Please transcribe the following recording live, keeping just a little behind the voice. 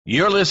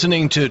You're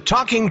listening to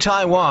Talking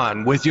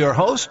Taiwan with your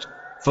host,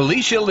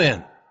 Felicia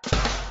Lin.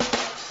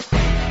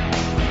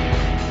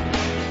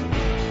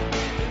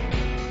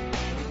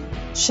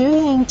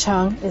 Xu-Ying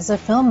Chung is a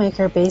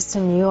filmmaker based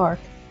in New York.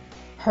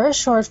 Her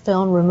short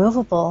film,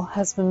 Removable,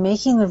 has been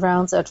making the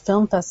rounds at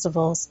film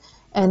festivals,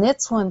 and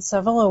it's won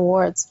several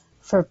awards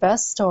for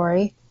Best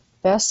Story,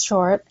 Best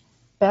Short,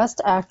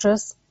 Best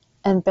Actress,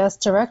 and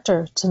Best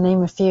Director, to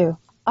name a few.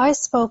 I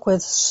spoke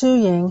with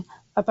Xu-Ying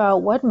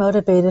about what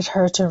motivated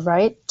her to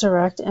write,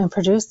 direct, and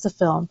produce the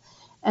film,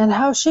 and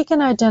how she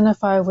can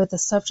identify with the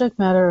subject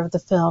matter of the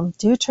film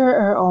due to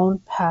her own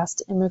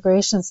past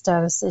immigration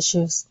status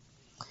issues.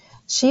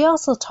 She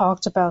also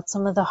talked about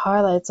some of the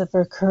highlights of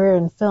her career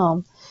in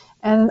film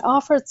and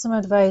offered some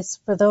advice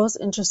for those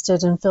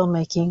interested in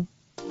filmmaking.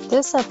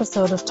 This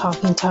episode of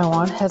Talking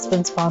Taiwan has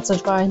been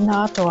sponsored by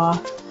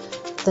NADWA,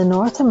 the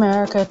North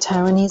America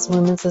Taiwanese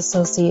Women's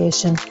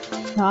Association.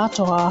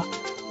 NADWA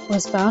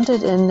was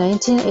founded in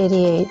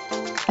 1988,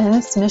 and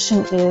its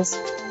mission is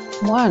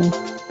 1.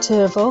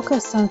 To evoke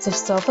a sense of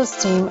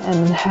self-esteem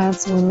and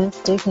enhance women's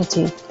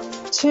dignity.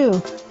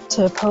 2.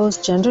 To oppose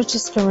gender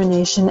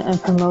discrimination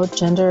and promote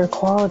gender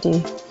equality.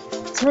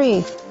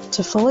 3.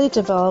 To fully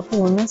develop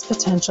women's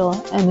potential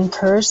and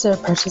encourage their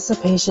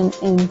participation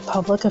in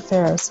public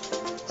affairs.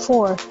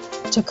 4.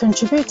 To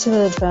contribute to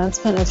the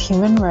advancement of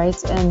human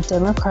rights and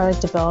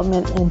democratic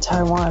development in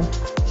Taiwan.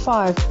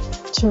 5.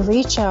 To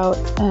reach out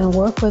and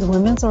work with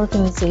women's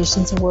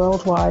organizations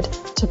worldwide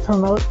to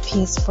promote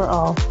peace for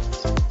all.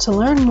 To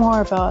learn more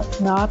about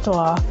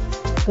NADWA,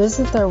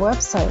 visit their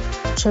website,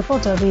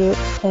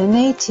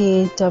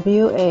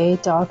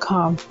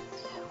 www.natwa.com.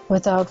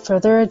 Without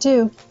further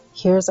ado,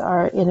 here's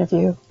our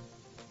interview.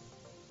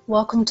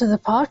 Welcome to the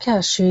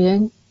podcast,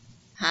 Xu-Ying.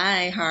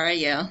 Hi, how are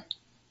you?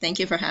 Thank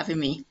you for having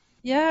me.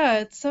 Yeah,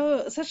 it's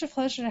such a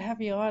pleasure to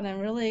have you on. I'm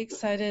really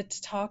excited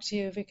to talk to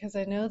you because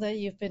I know that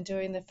you've been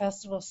doing the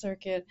festival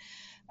circuit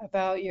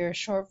about your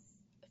short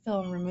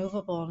film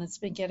Removable, and it's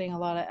been getting a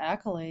lot of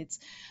accolades.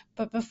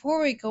 But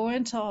before we go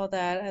into all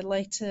that, I'd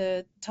like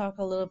to talk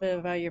a little bit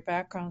about your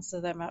background so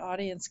that my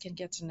audience can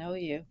get to know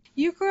you.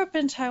 You grew up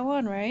in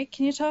Taiwan, right?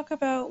 Can you talk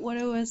about what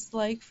it was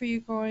like for you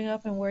growing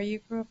up and where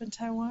you grew up in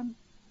Taiwan?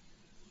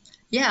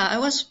 Yeah, I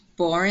was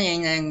born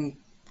and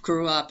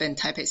grew up in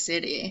Taipei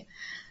City.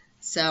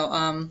 So,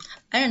 I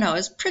don't know,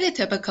 it's pretty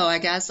typical, I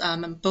guess.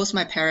 Both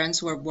my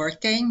parents were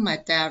working. My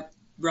dad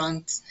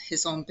runs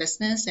his own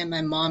business, and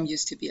my mom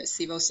used to be a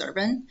civil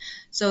servant.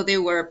 So they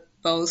were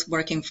both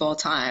working full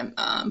time,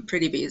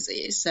 pretty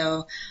busy.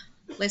 So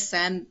they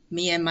sent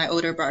me and my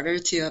older brother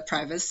to a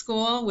private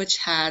school, which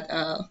had,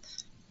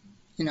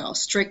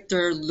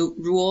 stricter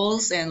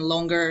rules and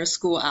longer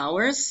school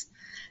hours.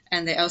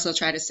 And they also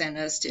tried to send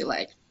us to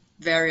like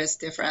various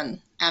different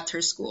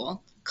after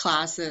school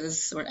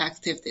classes or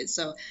activities.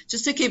 So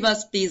just to keep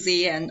us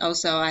busy. And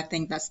also I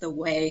think that's the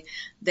way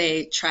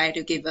they try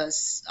to give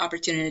us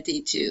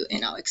opportunity to,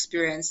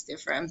 experience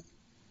different,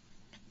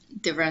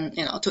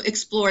 to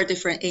explore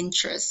different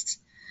interests.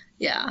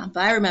 Yeah.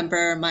 But I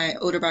remember my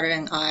older brother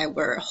and I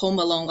were home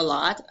alone a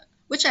lot,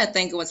 which I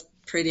think was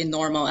pretty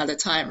normal at the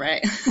time,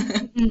 right?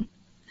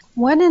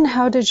 When and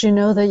how did you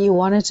know that you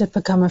wanted to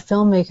become a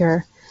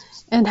filmmaker?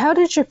 And how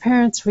did your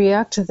parents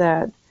react to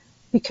that?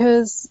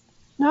 Because,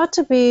 not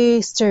to be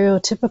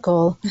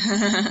stereotypical,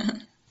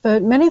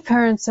 but many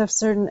parents have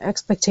certain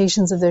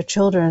expectations of their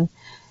children.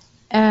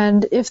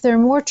 And if they're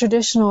more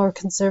traditional or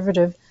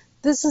conservative,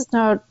 this is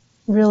not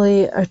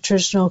really a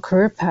traditional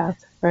career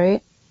path,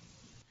 right?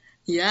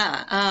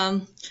 Yeah. I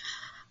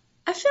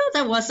feel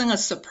that wasn't a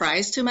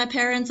surprise to my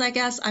parents, I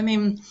guess. I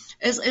mean,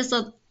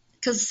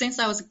 because since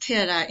I was a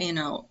kid, I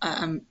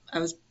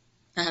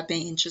have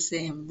been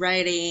interested in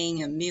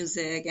writing and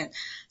music, and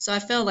so I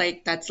feel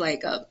like that's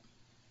like a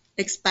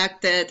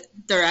expected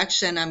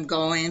direction I'm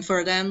going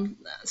for them.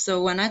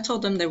 So when I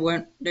told them they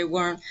weren't. I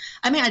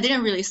mean, I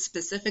didn't really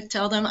specific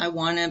tell them I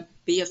want to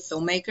be a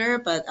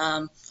filmmaker, but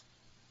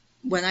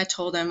when I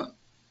told them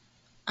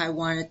I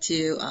wanted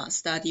to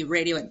study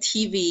radio and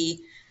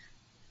TV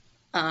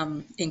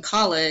in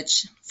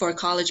college for a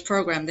college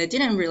program, they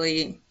didn't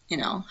really,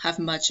 have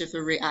much of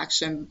a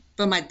reaction.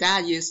 But my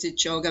dad used to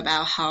joke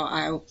about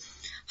how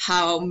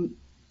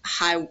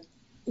I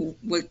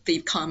would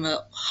become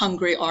a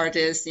hungry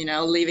artist,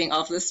 living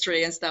off the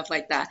street and stuff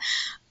like that.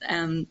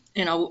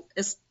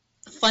 It's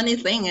funny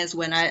thing is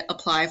when I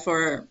applied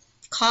for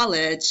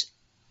college,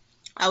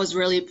 I was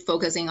really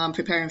focusing on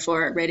preparing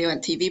for a radio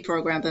and TV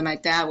program, but my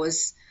dad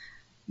was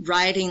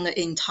writing the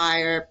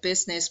entire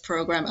business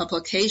program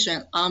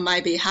application on my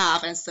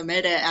behalf and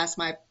submit it as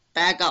my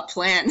backup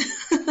plan.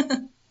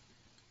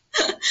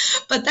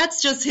 But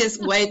that's just his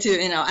way to,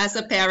 as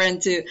a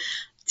parent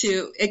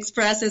to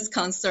express his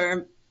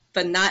concern,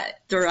 but not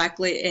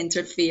directly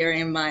interfere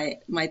in my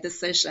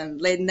decision.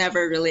 They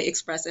never really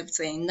express it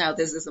saying, no,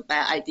 this is a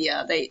bad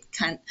idea.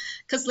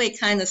 Because they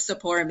kind of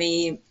support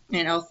me,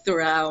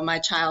 throughout my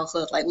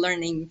childhood, like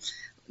learning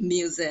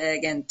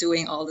music and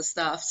doing all the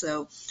stuff.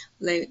 So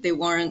they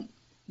weren't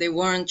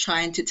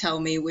trying to tell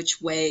me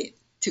which way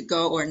to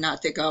go or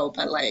not to go,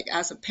 but like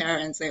as a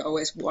parent, they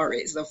always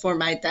worry. So for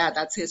my dad,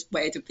 that's his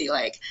way to be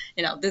like,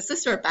 this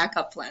is your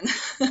backup plan.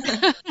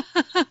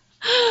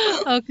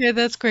 Okay,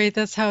 that's great.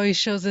 That's how he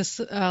shows his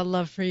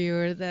love for you,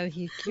 or that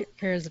he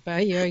cares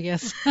about you, I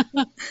guess.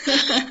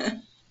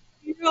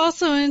 You're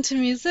also into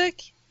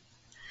music?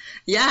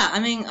 Yeah, I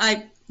mean,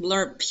 I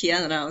learned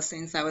piano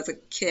since I was a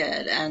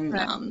kid, and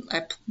Right.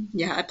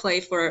 I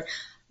play for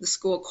the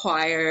school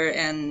choir,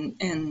 and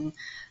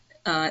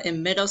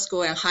in middle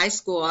school and high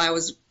school, I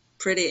was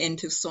pretty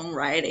into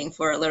songwriting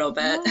for a little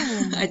bit.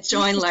 Oh, I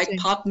joined like interesting.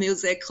 pop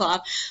music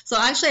club. So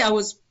actually,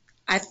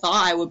 I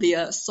thought I would be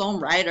a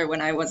songwriter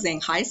when I was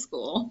in high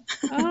school.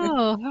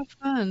 Oh, how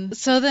fun.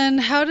 So then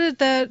how did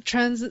that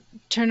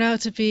turn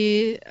out to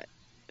be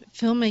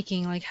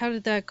filmmaking? Like how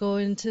did that go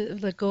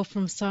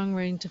from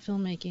songwriting to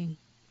filmmaking?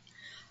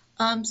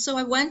 So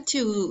I went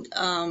to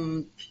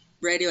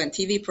radio and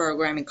TV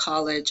program in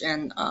college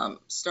and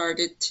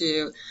started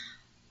to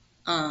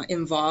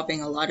involve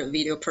in a lot of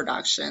video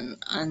production.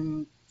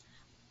 And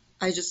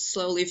I just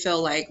slowly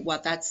feel like,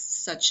 that's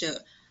such a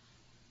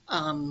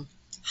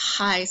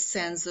high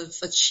sense of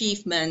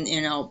achievement,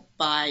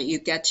 by you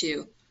get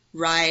to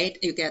write,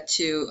 you get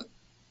to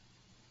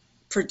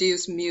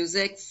produce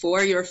music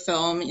for your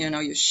film,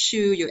 you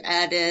shoot, you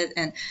edit,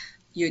 and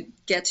you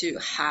get to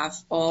have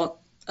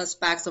all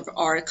aspects of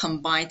art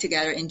combined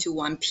together into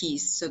one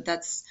piece. So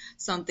that's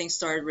something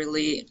started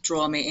really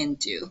draw me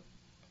into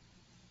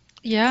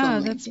Yeah,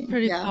 that's filmmaking.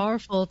 pretty Yeah.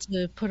 powerful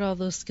to put all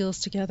those skills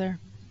together.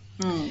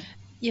 Mm,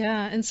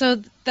 Yeah, and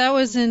so that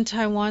was in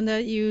Taiwan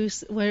that you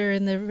were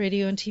in the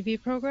radio and TV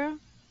program?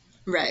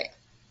 right.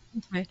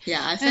 Okay.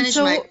 Yeah, I And finished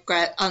my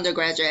so,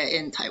 undergraduate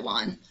in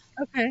Taiwan.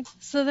 okay.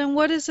 So then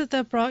what is it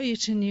that brought you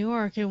to New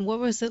York, and what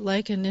was it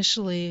like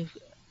initially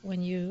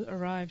when you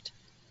arrived?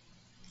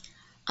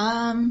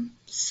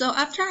 So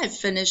after I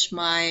finished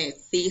my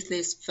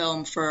thesis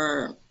film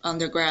for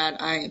undergrad,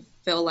 I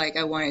felt like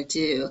I wanted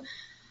to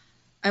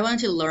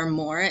learn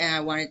more, and I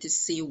wanted to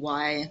see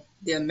why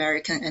the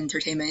American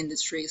entertainment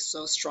industry is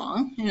so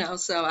strong.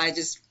 So I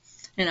just,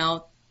 you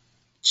know,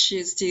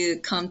 choose to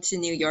come to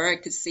New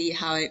York to see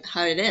how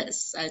it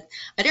is. I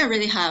didn't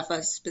really have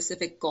a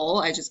specific goal.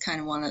 I just kind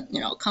of want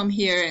to, come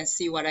here and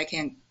see what I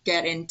can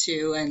get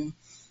into, and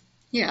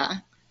yeah.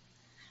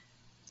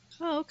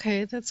 Oh,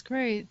 okay, that's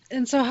great.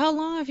 And so how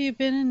long have you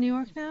been in New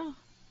York now?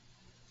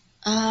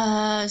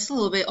 It's a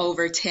little bit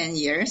over 10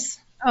 years,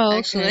 Oh, okay.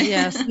 actually.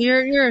 Yes.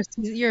 You're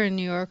a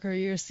New Yorker.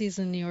 You're a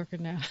seasoned New Yorker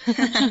now.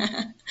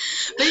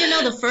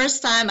 But the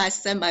first time I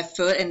set my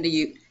foot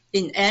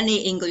in any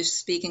English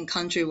speaking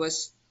country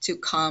was to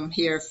come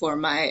here for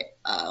my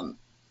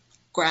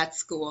grad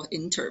school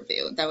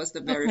interview. That was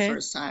the very Okay.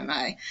 first time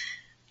I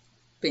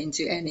been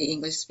to any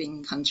English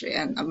speaking country,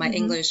 and my Hmm.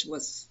 English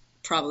was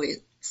probably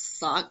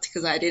sucked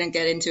because I didn't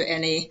get into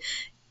any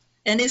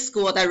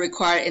school that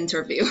required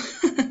interview.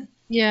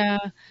 Yeah,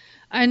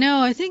 I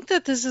know. I think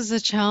that this is a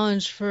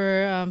challenge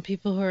for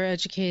people who are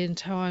educated in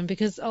Taiwan,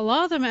 because a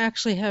lot of them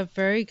actually have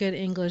very good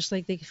English,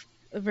 like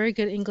a very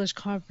good English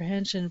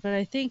comprehension. But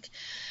I think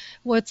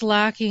what's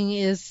lacking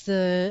is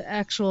the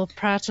actual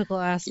practical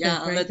Yeah,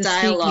 aspect, on the right? The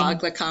dialogue,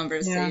 speaking. the Yeah,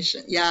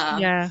 conversation. Yeah,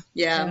 yeah,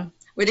 yeah. yeah.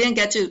 We didn't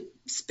get to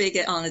speak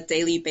it on a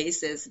daily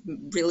basis,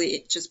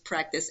 really just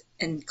practice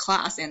in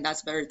class, and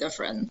that's very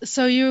different.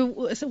 So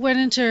went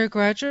into a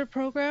graduate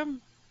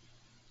program,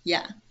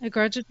 Yeah. a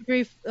graduate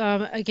degree,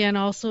 again,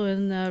 also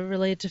in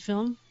related to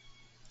film.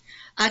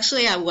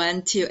 Actually, I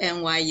went to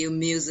NYU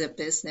Music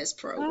Business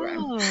Program.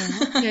 Oh,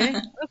 okay,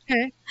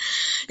 okay,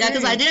 Yeah,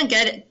 because great.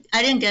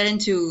 I didn't get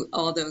into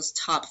all those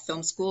top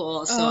film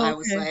schools. So Oh, I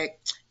was okay. like,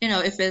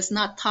 if it's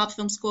not top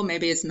film school,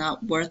 maybe it's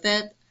not worth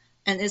it.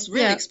 And it's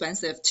really Yeah,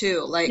 expensive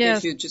too. Like if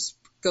yes. you just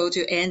go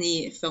to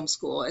any film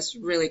school, it's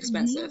really Hmm.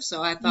 expensive.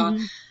 So I thought,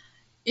 Hmm.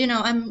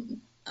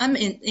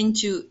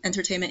 into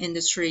entertainment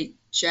industry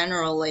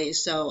generally.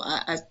 So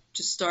I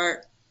just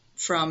start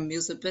from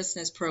music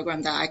business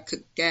program that I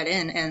could get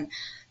in, and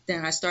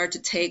then I started to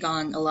take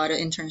on a lot of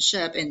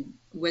internship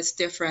with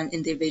different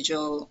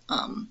individual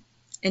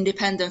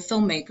independent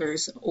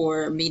filmmakers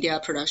or media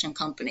production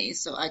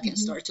companies, so I can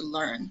Hmm. start to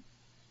learn.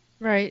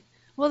 Right.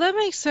 Well, that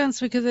makes sense,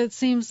 because it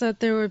seems that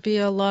there would be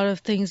a lot of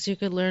things you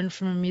could learn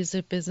from a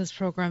music business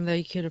program that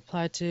you could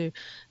apply to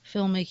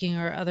filmmaking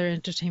or other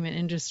entertainment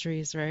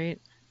industries, right?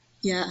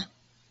 Yeah.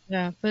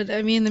 Yeah, but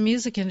I mean, the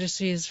music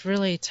industry is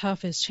really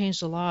tough. It's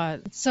changed a lot.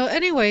 So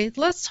anyway,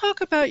 let's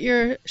talk about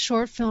your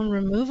short film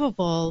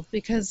Removable,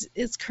 because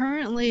it's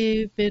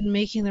currently been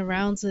making the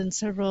rounds in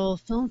several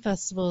film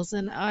festivals,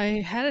 and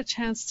I had a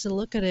chance to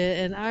look at it,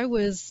 and I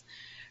was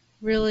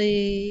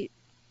really,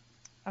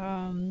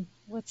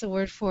 what's the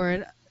word for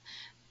it?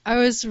 I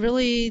was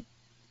really,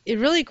 it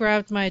really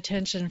grabbed my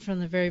attention from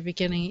the very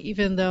beginning,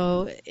 even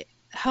though,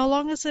 how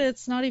long is it?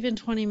 It's not even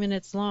 20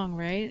 minutes long,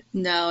 right?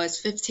 No, it's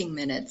 15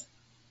 minutes.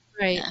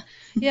 Right. Yeah.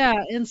 Yeah,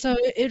 and so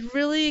it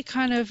really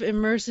kind of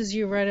immerses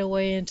you right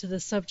away into the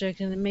subject,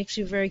 and it makes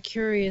you very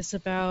curious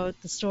about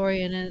the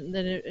story and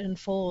then it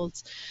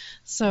unfolds.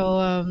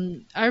 So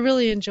I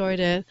really enjoyed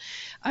it.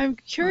 I'm Oh,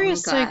 I'm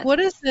curious, like, glad. what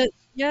is it?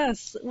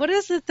 Yes, what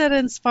is it that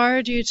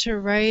inspired you to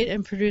write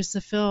and produce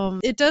the film?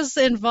 It does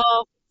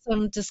involve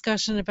some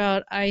discussion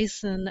about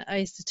ICE and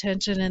ICE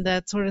detention and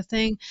that sort of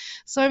thing.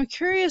 So I'm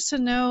curious to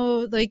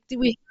know, like,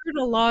 we heard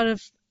a lot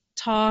of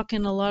talk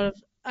and a lot of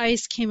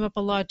ICE came up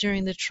a lot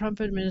during the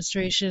Trump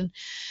administration.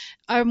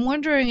 I'm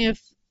wondering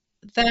if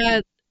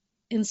that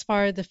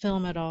inspired the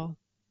film at all.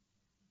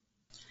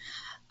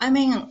 I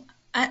mean,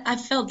 I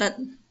felt that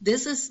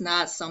this is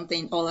not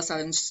something all of a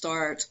sudden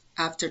start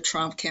after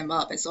Trump came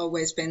up. It's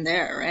always been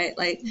there, right?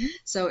 Like, Mhm.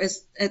 so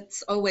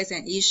it's always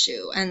an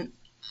issue.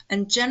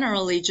 And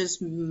generally,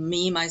 just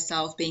me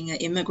myself being an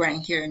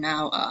immigrant here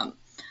now,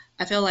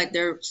 I feel like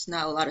there's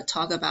not a lot of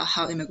talk about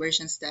how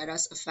immigration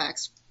status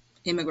affects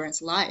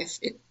immigrants' life.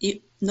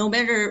 No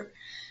matter,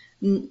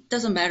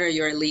 doesn't matter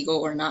you're legal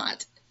or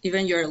not.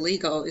 Even you're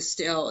illegal, it's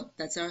still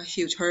that's a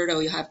huge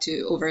hurdle you have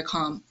to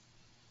overcome.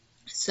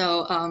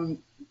 So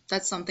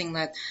that's something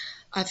that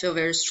I feel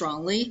very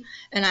strongly.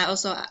 And I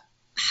also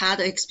had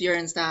the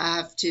experience that I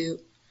have to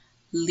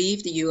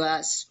leave the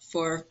US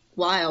for a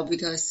while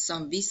because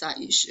some visa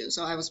issues.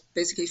 So I was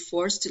basically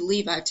forced to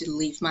leave. I had to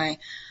leave my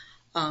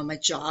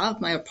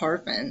job, my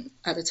apartment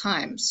at the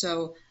time.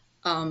 So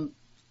um,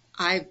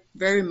 I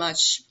very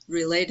much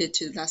related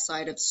to that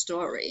side of the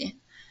story.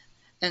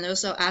 And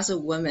also as a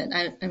woman,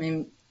 I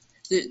mean,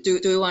 do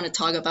we want to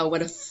talk about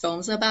what the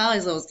film's about?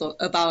 It's also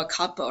about a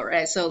couple,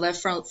 right? So that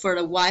for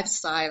the wife's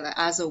side, like,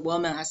 as a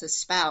woman, as a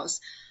spouse,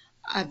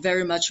 I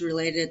very much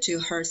related to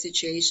her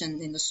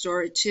situation in the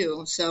story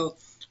too. So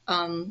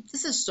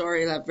this is a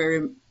story that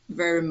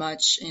very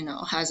much,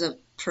 has a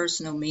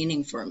personal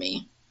meaning for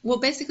me. Well,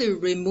 basically,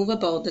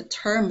 removable, the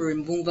term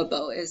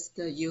removable is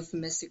the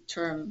euphemistic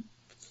term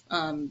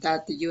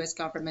that the US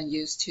government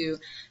used to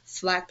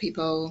flag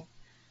people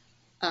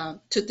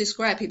to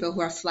describe people who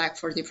are flagged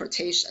for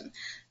deportation.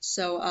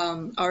 So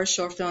our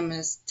short film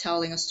is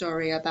telling a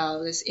story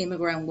about this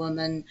immigrant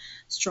woman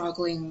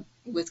struggling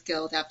with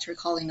guilt after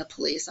calling the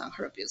police on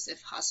her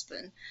abusive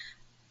husband,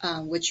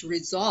 which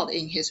resulted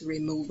in his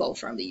removal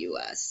from the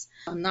U.S.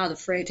 I'm not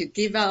afraid to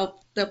give out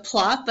the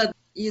plot, but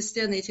you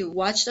still need to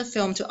watch the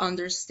film to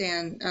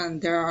understand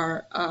there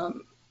are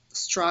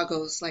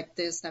struggles like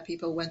this that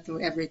people went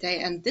through every day.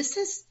 And this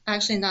is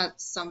actually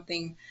not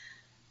something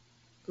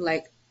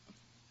like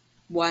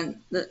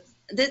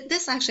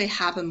this actually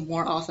happened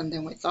more often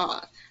than we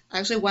thought.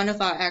 Actually, one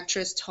of our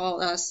actors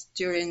told us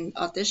during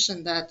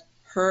audition that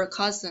her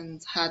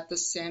cousins had the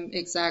same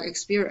exact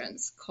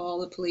experience. Call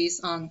the police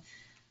on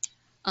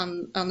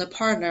the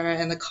partner,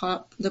 and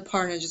the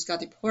partner just got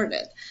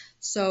deported.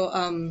 So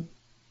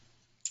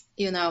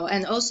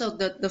and also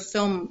the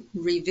film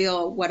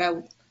revealed what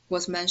I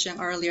was mentioned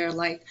earlier,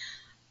 like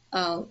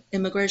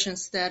immigration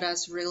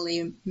status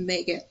really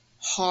make it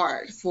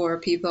hard for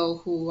people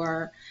who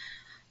are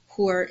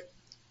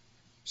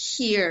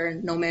here,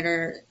 no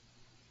matter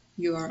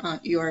you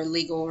are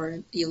legal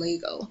or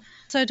illegal.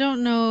 So I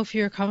don't know if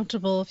you're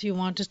comfortable if you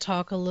want to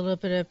talk a little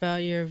bit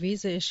about your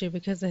visa issue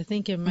because I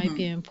think it might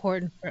be Hmm.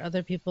 important for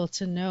other people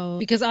to know.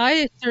 Because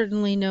I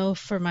certainly know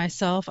for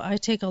myself, I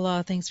take a lot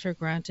of things for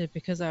granted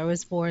because I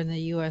was born in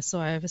the US, so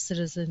I have a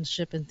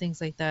citizenship and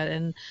things like that.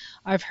 And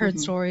I've heard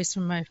Hmm. stories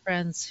from my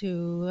friends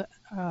who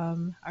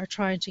are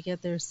trying to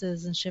get their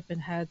citizenship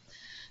and had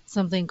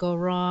something go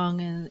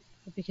wrong and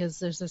because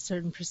there's a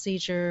certain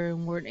procedure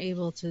and weren't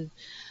able to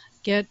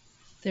get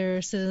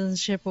their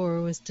citizenship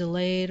or was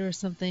delayed or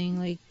something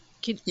like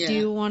do Yeah.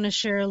 you want to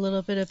share a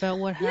little bit about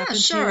what Yeah,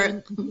 happened to you sure.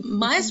 in this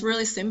Mine's situation?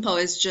 really simple.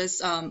 It's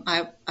just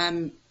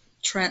I'm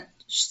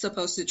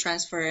supposed to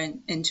transfer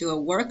into a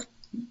work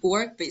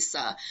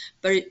visa,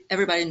 but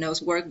everybody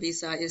knows work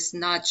visa is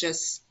not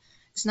just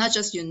it's not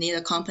just you need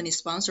a company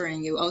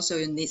sponsoring you. Also,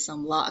 you need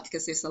some luck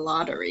because it's a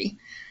lottery,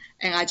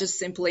 and I just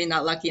simply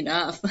not lucky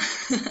enough.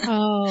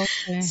 Oh,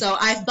 okay. So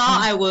I thought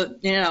Okay. I would,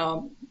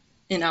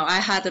 I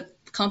had a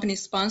company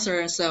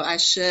sponsor, so I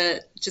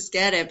should just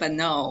get it, but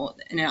no,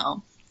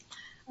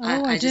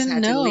 Oh, I I just didn't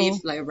had to know.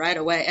 leave like right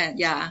away. And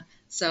yeah,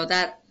 so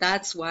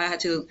that's why I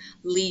had to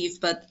leave.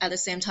 But at the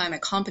same time, my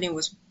company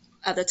was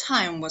at the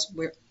time was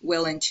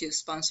willing to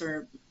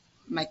sponsor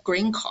my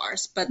green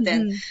cards. But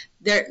then Hmm.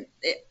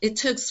 it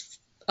took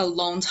a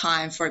long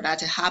time for that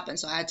to happen.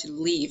 So I had to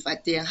leave. I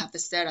didn't have the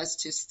status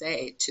to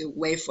stay to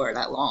wait for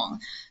that long.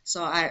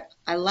 So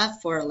I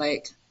left for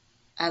like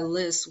at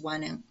least more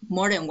than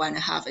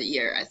 1.5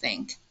 years, I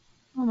think.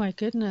 Oh my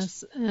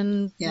goodness.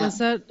 And Yeah. was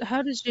that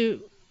how did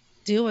you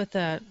deal with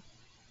that?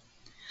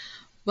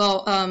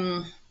 Well,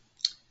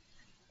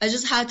 I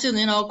just had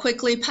to,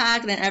 quickly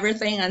pack and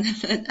everything. And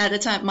at the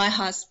time, my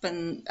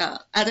husband,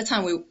 at the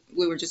time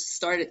we were just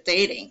started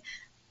dating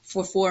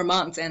for 4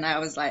 months. And I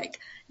was like,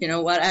 you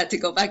know what, I had to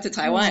go back to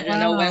Taiwan. Oh I don't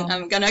know when wow.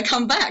 I'm going to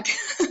come back.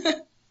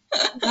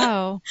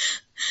 Wow.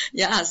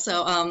 Yeah.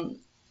 So,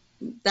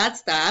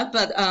 that's that.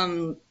 But,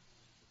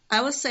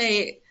 I would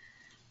say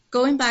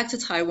going back to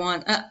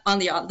Taiwan,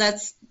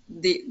 that's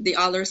the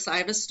other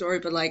side of the story.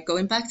 But like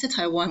going back to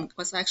Taiwan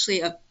was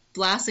actually a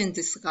blessing in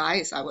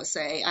disguise, I would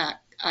say.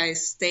 I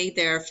stayed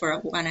there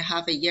for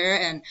 1.5 years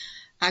and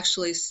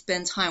actually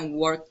spent time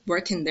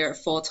working there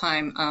full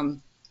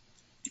time.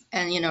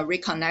 And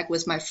reconnect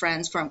with my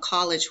friends from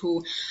college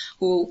who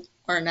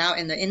are now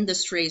in the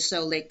industry,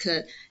 so they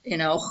could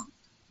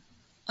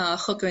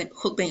hook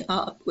me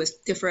up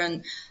with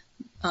different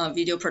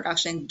video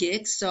production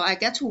gigs. So I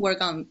get to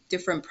work on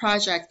different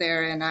projects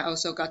there, and I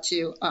also got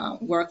to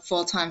work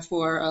full time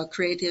for a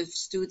creative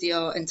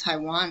studio in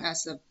Taiwan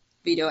as a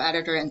video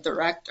editor and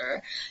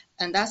director.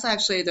 And that's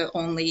actually the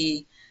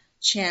only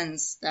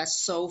chance that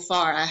so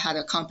far I had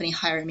a company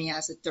hire me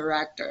as a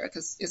director,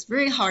 because it's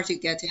really hard to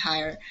get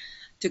hired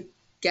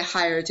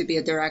to be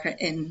a director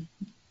in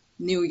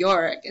New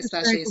York,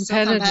 especially. It's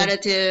so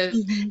competitive,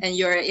 and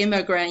you're an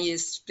immigrant, you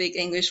speak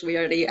English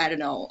weirdly, I don't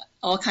know,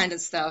 all kinds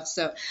of stuff.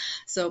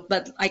 So,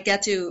 but I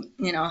get to,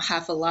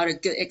 have a lot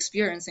of good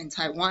experience in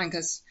Taiwan,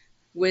 because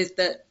with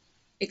the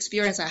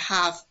experience I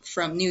have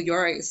from New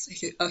York, it's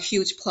a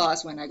huge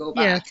plus when I go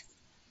back.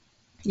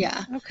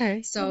 Yeah.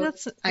 Okay. So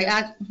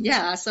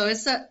so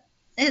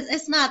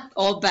it's not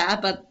all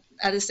bad, but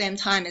at the same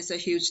time, it's a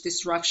huge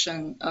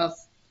disruption of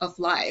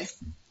life.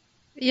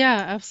 Yeah,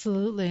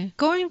 absolutely.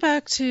 Going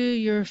back to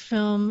your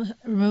film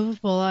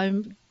Removable,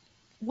 I'm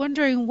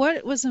wondering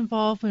what was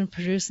involved when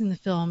producing the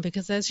film,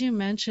 because as you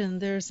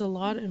mentioned, there's a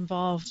lot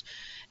involved,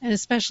 and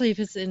especially if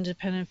it's an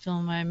independent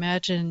film, I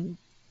imagine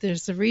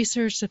there's the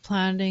research, the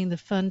planning, the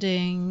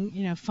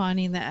funding,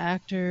 finding the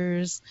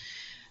actors.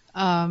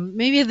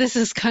 Maybe this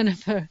is kind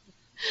of a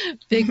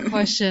big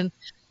question,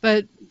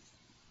 but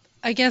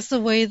I guess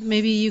the way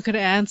maybe you could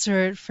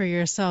answer it for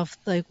yourself,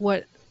 like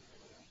what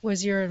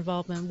was your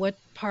involvement? What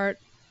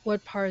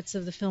parts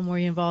of the film were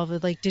you involved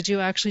with? Like, did you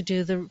actually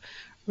do the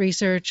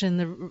research and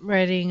the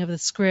writing of the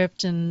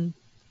script, and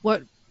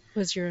what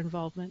was your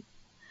involvement?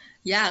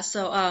 Yeah,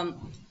 so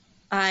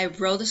I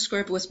wrote the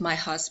script with my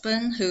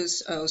husband,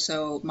 who's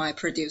also my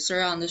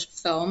producer on this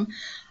film.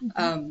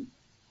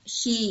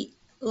 He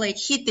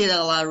did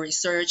a lot of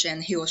research,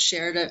 and he will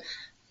share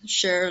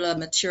the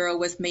material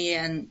with me,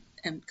 and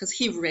because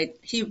he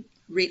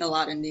read a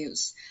lot of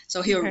news,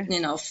 so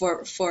he'll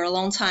for a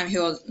long time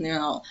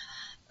he'll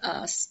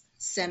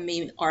send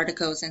me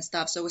articles and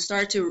stuff. So we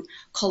started to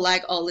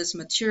collect all these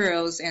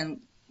materials, and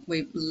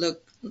we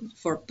look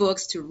for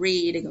books to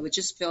read, and we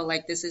just feel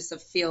like this is a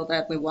field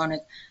that we want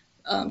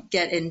to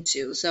get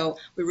into. So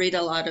we read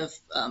a lot of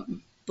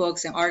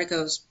books and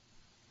articles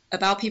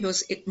about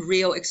people's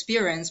real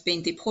experience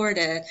being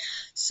deported.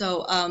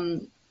 So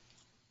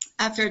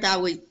after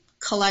that, we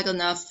collect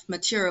enough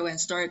material and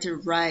started to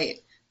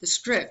write the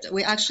script.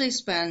 We actually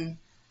spent,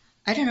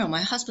 I don't know,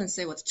 my husband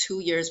said it was 2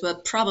 years,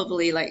 but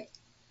probably like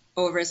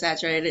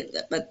over-exaggerated,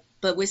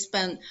 but we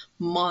spent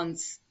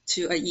months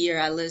to a year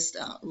at least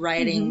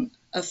writing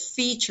a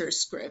feature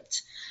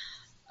script.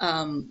 We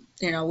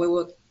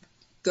will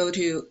go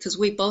to, because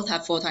we both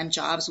have full-time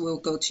jobs, we'll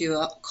go to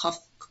a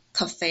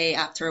cafe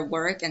after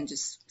work and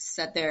just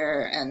sit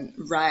there and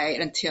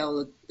write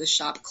until the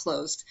shop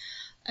closed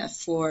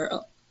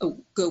for a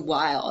good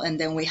while, and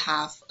then we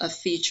have a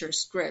feature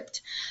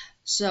script.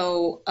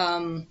 So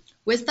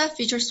with that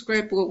feature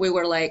script, we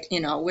were like,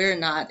 we're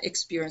not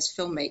experienced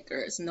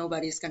filmmakers.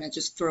 Nobody's going to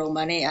just throw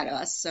money at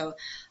us. So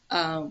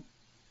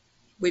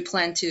we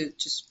plan to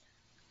just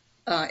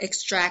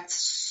extract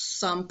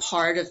some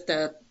part of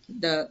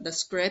the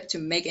script to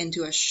make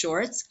into a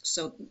short,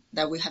 so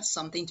that we have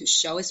something to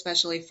show.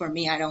 Especially for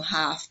me, I don't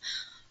have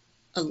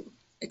an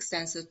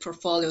extensive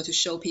portfolio to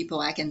show people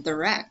I can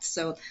direct.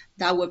 So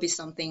that would be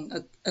something,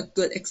 a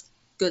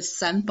good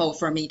sample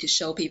for me to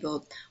show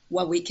people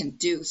what we can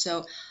do.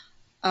 So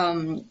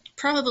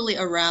probably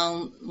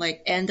around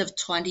like end of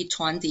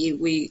 2020,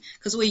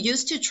 because we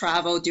used to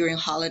travel during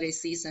holiday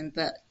season,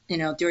 but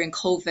during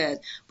COVID,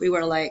 we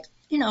were like,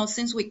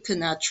 since we could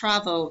not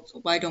travel,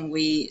 why don't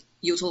we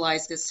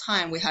utilize this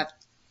time? We have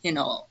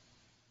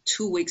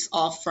 2 weeks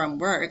off from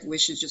work. We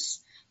should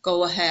just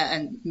go ahead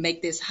and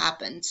make this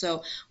happen.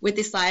 So we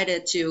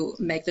decided to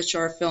make the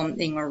short film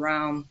in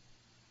around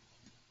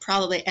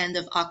probably end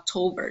of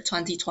October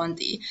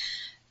 2020.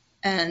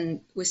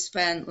 And we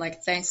spent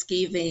like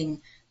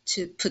Thanksgiving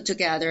to put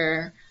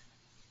together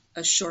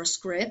a short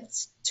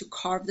script, to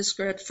carve the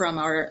script from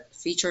our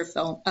feature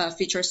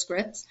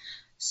script.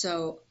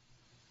 So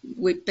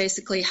we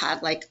basically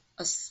had like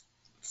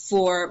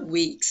 4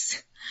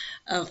 weeks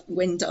of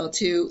window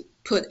to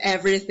put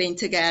everything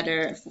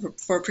together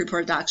for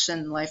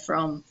pre-production, like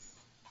from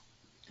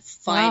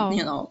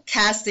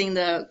casting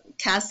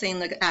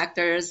the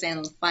actors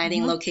and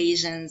finding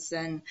locations,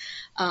 and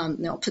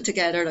put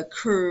together the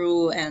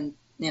crew, and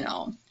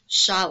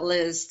shot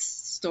list,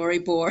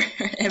 storyboard,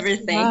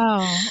 everything.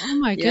 Wow! Oh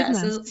my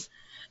goodness! So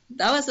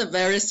that was a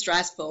very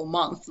stressful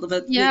month,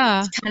 but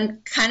yeah, we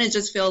kind of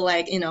just feel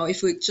like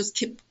if we just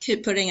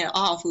keep putting it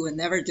off, we would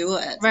never do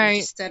it. Right. We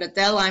just set a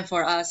deadline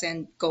for us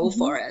and go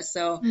for it.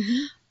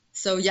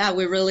 So yeah,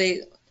 we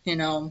really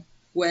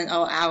went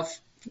all out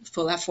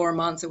for that 4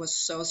 months, it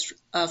was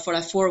for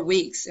that 4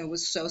 weeks, it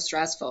was so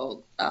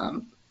stressful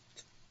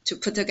to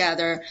put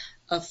together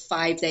a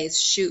 5 days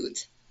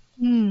shoot.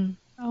 Hmm.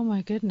 Oh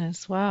my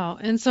goodness. Wow.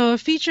 And so a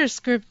feature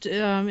script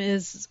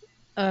is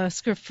a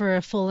script for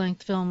a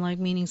full-length film, like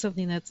meaning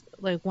something that's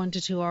like 1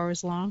 to 2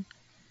 hours long.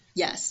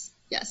 Yes.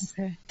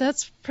 Okay.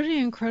 That's pretty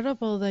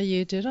incredible that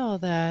you did all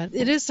that.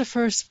 It is the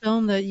first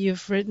film that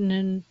you've written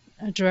and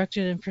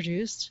directed and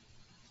produced.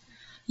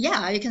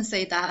 Yeah, you can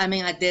say that. I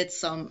mean, I did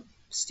some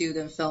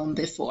student film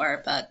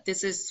before, but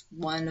this is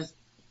one of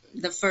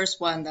the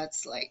first one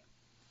that's like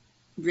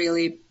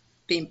really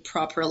been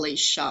properly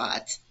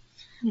shot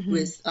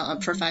with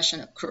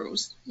professional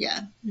crews.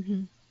 Yeah.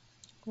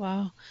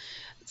 Wow.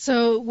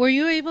 So were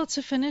you able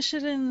to finish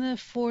it in the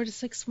 4 to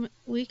 6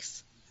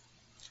 weeks?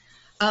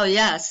 Oh,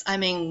 yes. I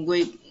mean,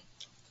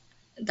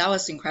 that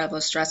was incredibly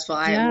stressful.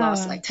 I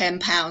lost Yeah. like 10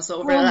 pounds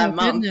over Oh my that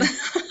month.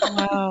 goodness.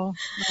 Wow.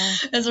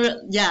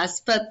 Wow.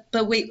 Yes, but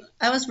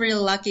I was really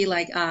lucky.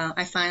 Like,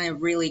 I find a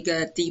really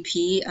good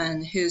DP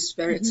and who's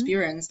very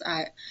experienced.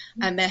 I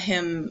met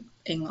him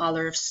in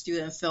other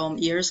student film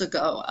years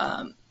ago,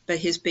 but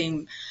he's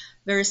been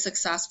very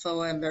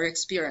successful and very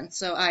experienced.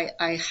 So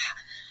I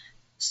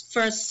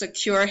first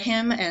secure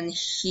him, and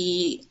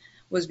he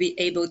was be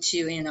able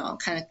to,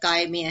 kind of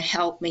guide me and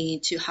help me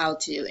to how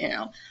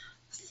to,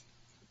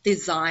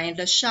 design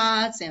the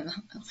shots and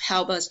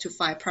help us to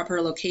find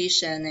proper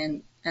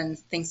location and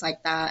things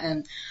like that.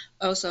 And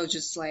also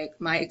just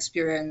like my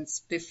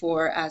experience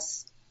before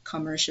as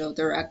commercial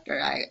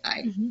director,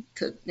 I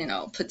could,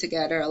 put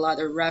together a lot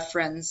of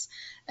reference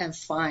and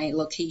find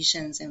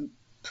locations and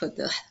put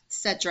the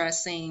set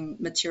dressing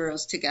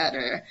materials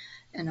together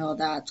and all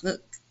that.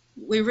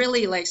 We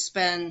really like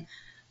spend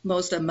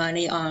most of the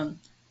money on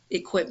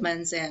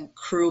equipments and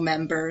crew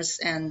members,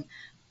 and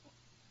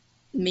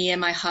me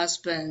and my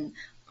husband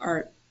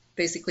are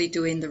basically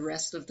doing the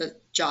rest of the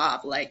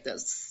job, like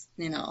this,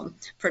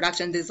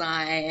 production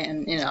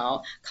design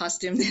and,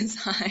 costume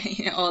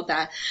design, all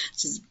that.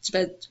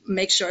 But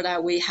make sure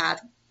that we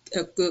had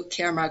a good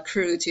camera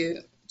crew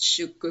to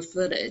shoot good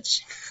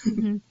footage.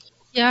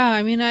 Yeah,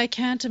 I mean, I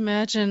can't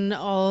imagine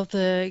all of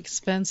the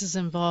expenses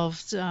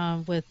involved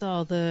with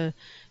all the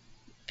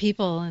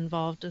people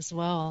involved as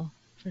well,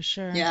 for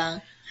sure. Yeah.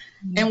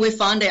 And we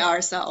fund it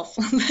ourselves.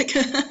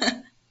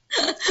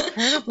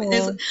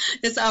 Incredible.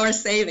 It's our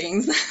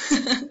savings.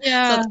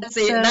 Yeah.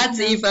 So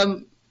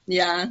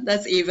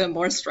that's even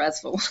more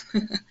stressful.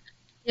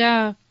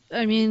 Yeah.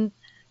 I mean,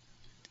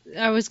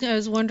 I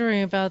was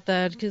wondering about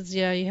that because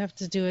you have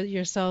to do it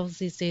yourselves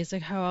these days.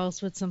 Like, how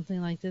else would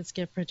something like this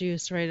get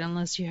produced, right?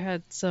 Unless you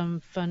had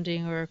some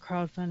funding or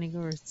crowdfunding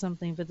or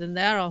something, but then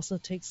that also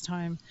takes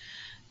time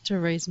to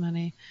raise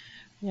money.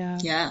 Yeah.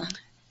 Yeah.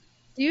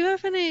 Do you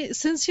have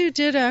since you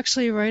did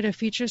actually write a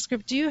feature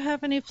script, do you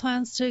have any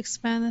plans to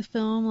expand the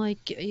film,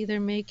 like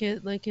either make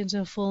it like into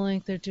a full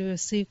length or do a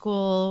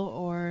sequel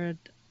or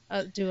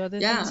do other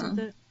things with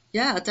it?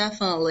 Yeah,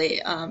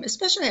 definitely.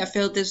 Especially I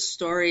feel this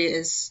story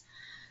is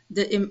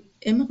the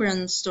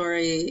immigrant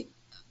story.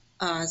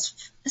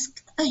 It's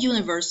a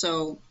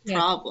universal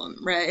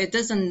problem, right? It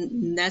doesn't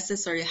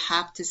necessarily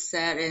have to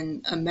set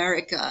in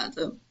America.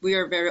 We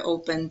are very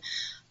open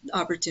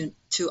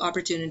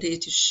opportunity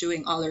to shoot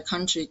in other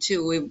country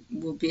too. We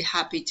would be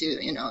happy to,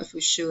 if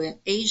we shoot in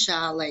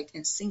Asia, like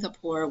in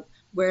Singapore,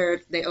 where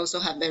they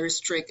also have very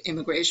strict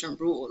immigration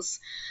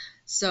rules.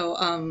 So,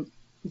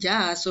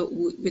 so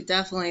we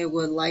definitely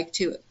would like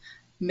to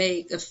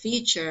make a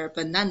feature,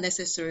 but not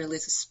necessarily a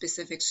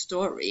specific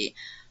story.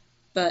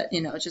 But,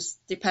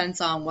 just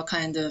depends on what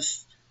kind of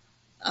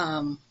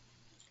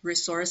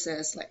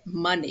resources, like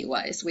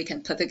money-wise, we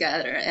can put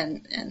together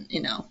and.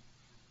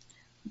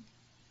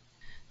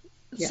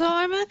 Yeah. So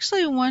I'm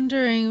actually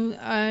wondering,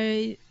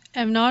 I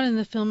am not in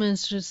the film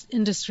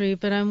industry,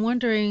 but I'm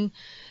wondering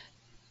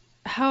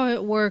how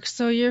it works.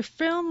 So your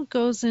film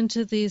goes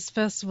into these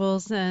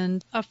festivals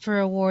and up for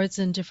awards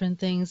and different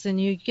things, and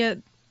you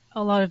get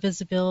a lot of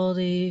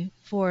visibility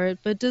for it.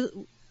 But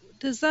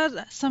does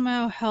that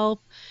somehow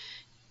help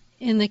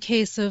in the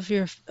case of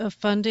your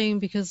funding?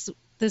 Because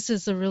this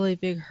is a really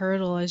big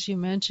hurdle. As you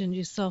mentioned,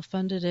 you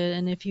self-funded it,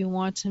 and if you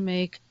want to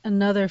make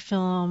another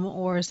film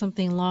or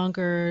something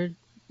longer,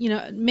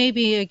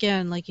 maybe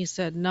again, like you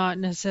said, not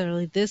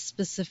necessarily this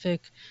specific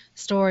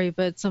story,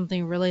 but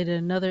something related,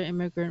 another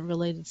immigrant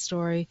related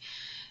story.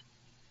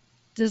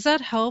 Does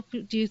that help?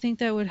 Do you think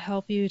that would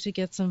help you to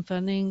get some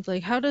funding?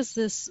 Like,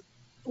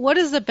 what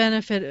is the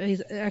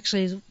benefit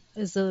actually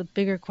is the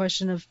bigger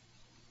question of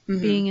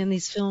being in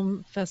these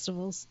film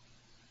festivals?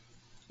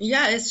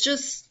 Yeah,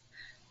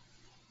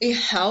 it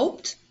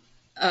helped.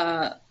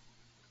 To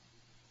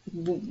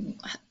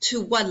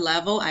what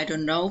level, I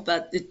don't know,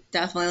 but it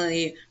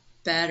definitely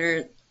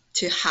better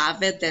to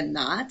have it than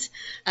not.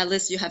 At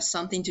least you have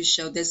something to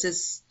show. This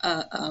is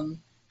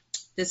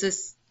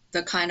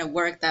the kind of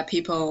work that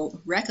people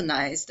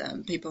recognize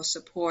and people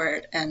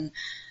support, and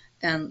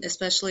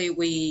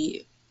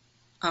especially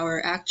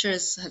our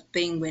actors have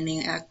been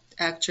winning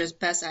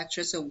Best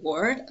Actress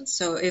award.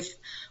 So if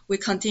we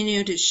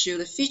continue to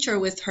shoot a feature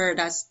with her,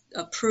 that's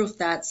a proof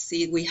that,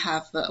 see, we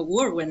have an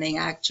award-winning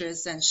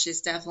actress, and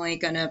she's definitely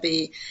gonna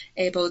be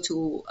able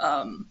to,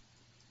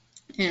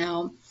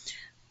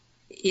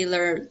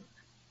 either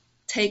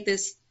take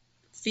this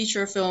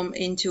feature film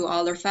into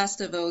other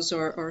festivals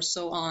or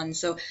so on.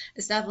 So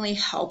it's definitely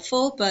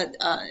helpful, but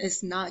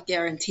it's not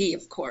guaranteed,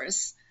 of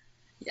course.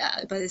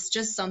 Yeah, but it's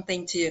just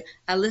something to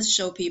at least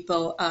show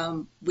people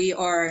we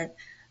are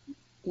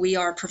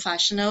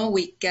professional.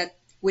 We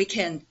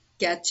can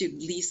get to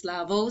these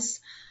levels,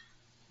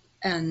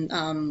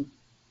 and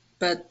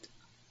but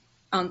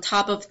on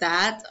top of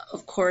that,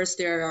 of course,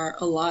 there are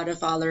a lot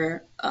of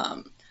other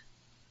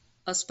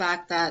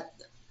aspects that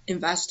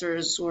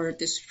investors or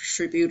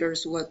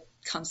distributors would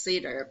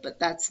consider, but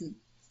that's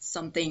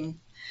something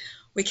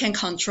we can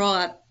control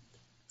at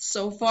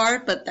so far.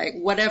 But like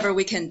whatever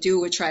we can do,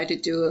 we try to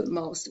do the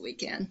most we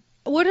can.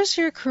 What has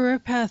your career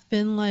path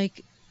been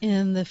like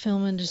in the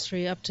film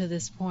industry up to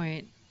this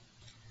point?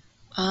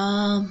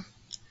 So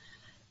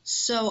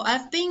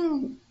I've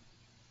been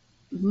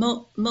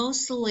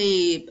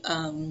mostly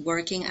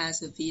working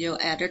as a video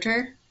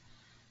editor.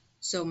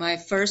 So my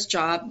first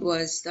job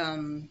was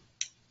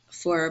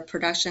for a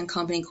production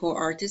company called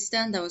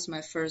Artistan. That was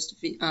my first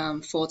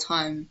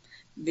full-time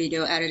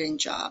video editing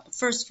job,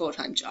 first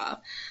full-time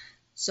job.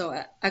 So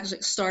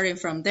actually, starting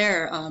from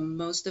there,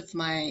 most of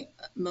my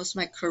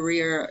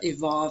career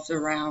evolved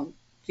around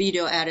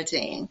video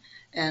editing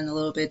and a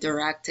little bit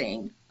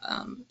directing.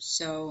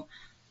 So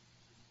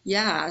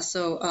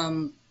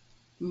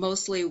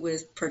mostly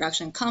with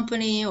production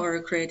company or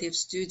a creative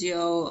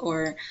studio,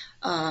 or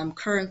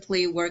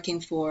currently working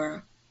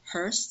for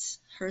Hearst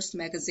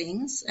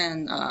magazines.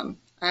 And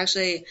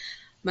actually,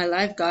 my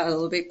life got a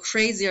little bit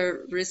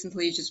crazier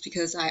recently just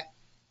because I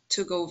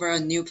took over a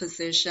new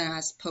position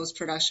as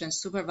post-production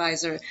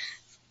supervisor.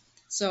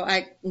 So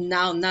I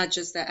now not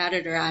just the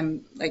editor,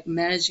 I'm like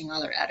managing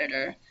other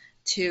editor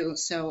too.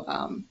 So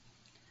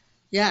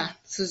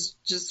so it's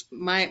just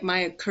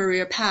my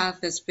career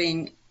path has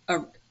been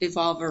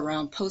evolve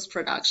around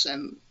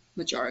post-production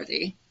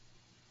majority.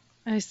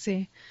 I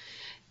see.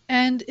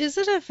 And is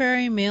it a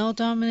very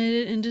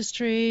male-dominated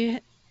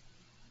industry?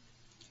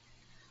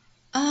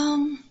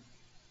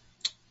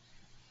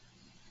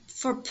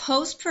 For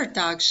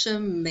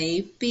post-production,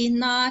 maybe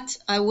not.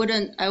 I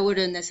wouldn't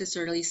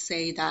necessarily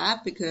say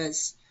that,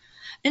 because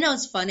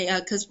it's funny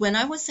because when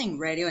I was in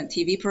radio and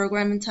TV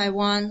program in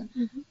Taiwan,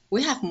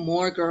 we have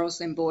more girls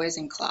than boys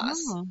in class.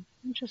 Oh,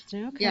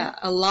 interesting. Okay. Yeah,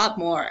 a lot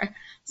more.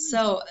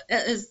 So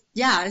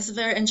it's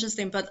very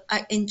interesting. But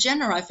in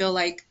general, I feel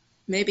like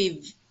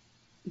maybe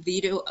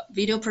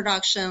video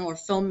production or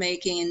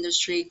filmmaking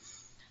industry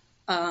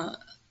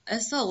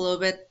is a little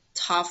bit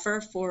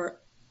tougher for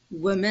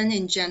women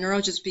in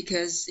general, just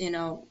because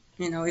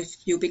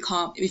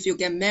if you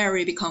get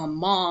married, become a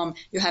mom,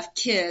 you have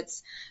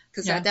kids.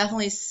 Because I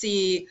definitely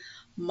see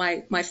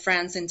my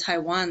friends in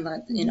Taiwan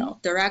that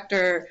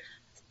director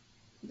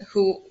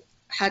who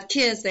had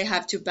kids, they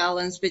have to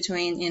balance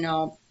between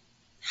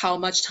how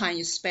much time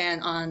you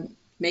spend on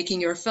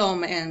making your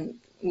film and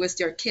with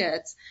your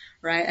kids,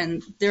 right?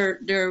 And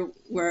there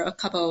were a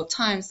couple of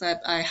times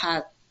that I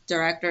had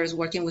directors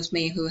working with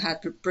me who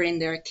had to bring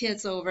their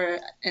kids over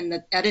in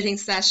the editing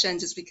session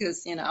just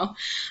because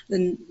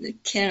then they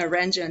can't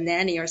arrange a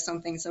nanny or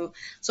something. So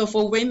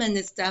for women,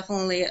 it's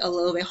definitely a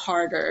little bit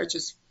harder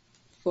just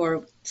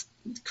for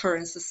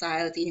current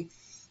society.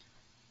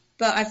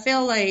 But I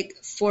feel like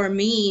for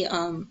me,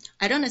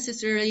 I don't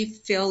necessarily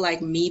feel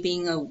like me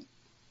being a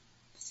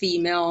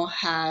female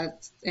had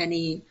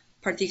any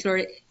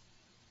particular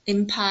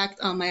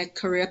impact on my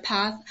career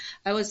path.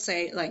 I would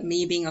say like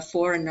me being a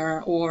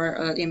foreigner or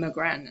an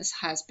immigrant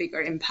has bigger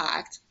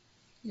impact.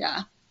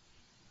 Yeah.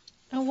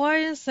 And why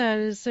is that?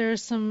 Is there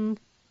some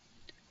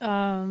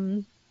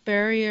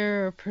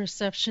barrier or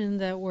perception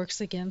that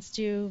works against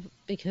you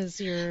because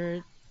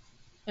you're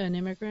an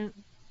immigrant?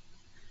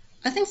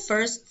 I think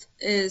first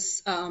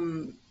is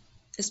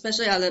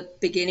especially at the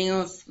beginning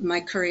of my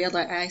career,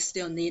 like I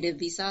still needed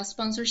visa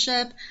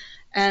sponsorship,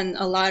 and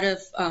a lot of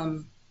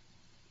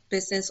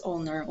business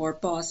owner or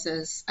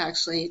bosses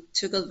actually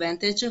took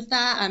advantage of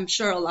that. I'm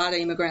sure a lot of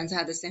immigrants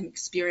had the same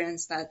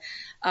experience, that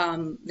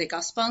they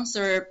got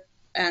sponsored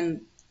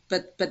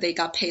but they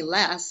got paid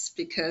less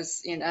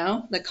because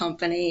the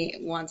company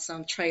wants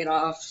some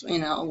trade-off,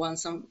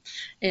 wants some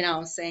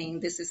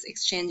saying this is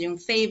exchanging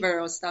favor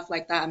or stuff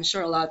like that. I'm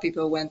sure a lot of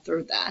people went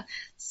through that.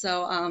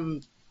 So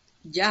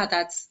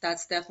that's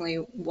definitely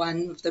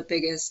one of the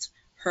biggest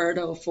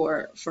hurdle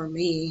for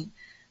me,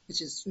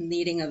 which is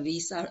needing a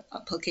visa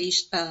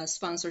application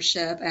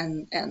sponsorship,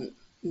 and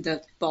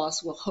the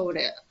boss will hold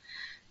it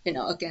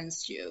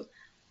against you.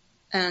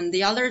 And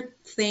the other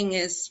thing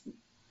is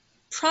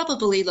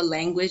probably the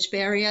language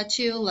barrier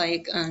too.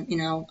 Like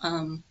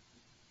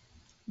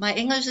my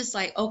English is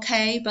like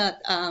okay,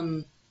 but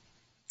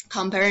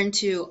comparing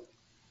to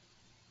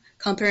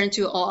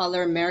all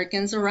other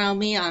Americans around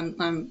me,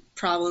 I'm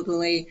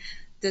probably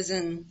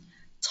doesn't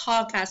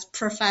talk as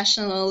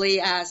professionally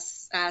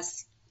as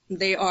as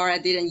they are. I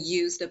didn't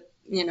use the,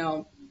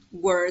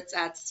 words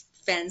as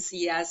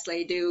fancy as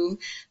they do.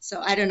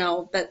 So I don't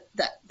know, but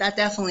that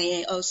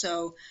definitely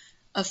also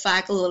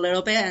affect a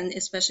little bit. And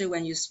especially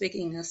when you speak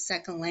in a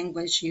second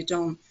language, you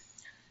don't,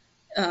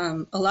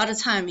 a lot of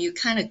time you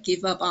kind of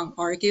give up on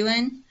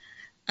arguing.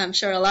 I'm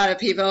sure a lot of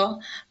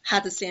people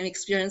had the same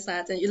experience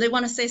that they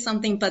want to say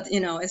something, but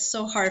it's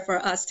so hard for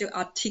us to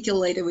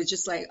articulate it. We're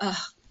just like,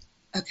 oh,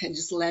 okay,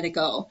 just let it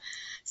go.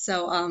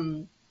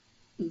 So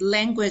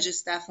language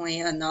is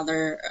definitely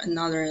another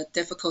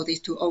difficulty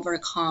to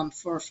overcome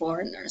for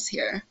foreigners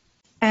here.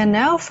 And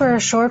now for a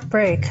short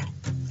break.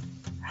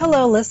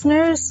 Hello,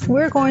 listeners.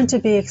 We're going to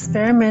be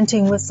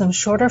experimenting with some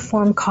shorter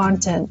form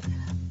content,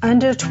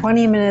 under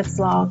 20 minutes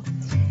long,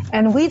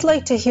 and we'd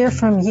like to hear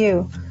from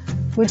you.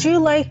 Would you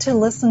like to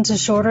listen to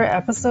shorter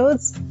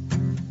episodes?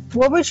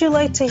 What would you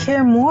like to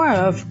hear more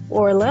of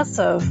or less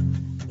of?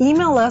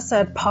 Email us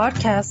at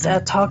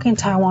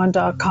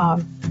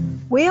podcast@talkingtaiwan.com.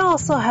 We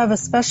also have a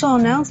special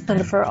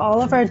announcement for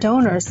all of our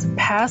donors,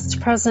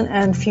 past, present,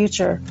 and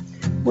future.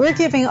 We're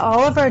giving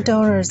all of our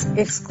donors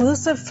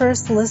exclusive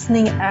first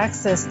listening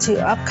access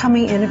to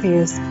upcoming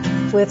interviews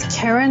with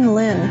Karen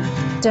Lin,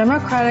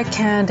 Democratic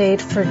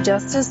candidate for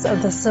Justice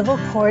of the Civil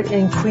Court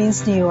in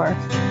Queens, New York;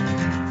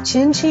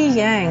 Qin-Chi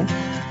Yang,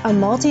 a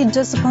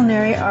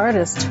multidisciplinary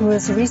artist who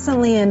was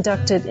recently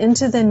inducted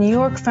into the New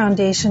York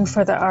Foundation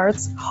for the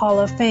Arts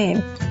Hall of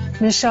Fame;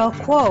 Michelle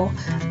Kuo,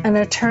 an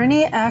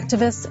attorney,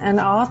 activist, and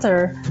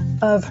author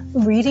of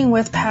Reading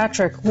with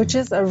Patrick, which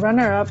is a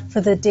runner-up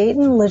for the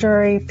Dayton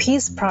Literary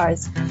Peace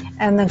Prize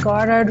and the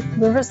Goddard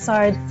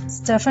Riverside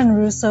Stephen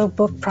Russo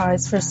Book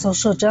Prize for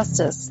Social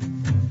Justice;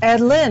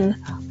 Ed Lin,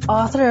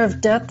 author of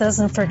Death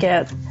Doesn't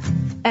Forget;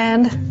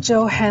 and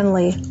Joe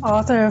Henley,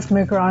 author of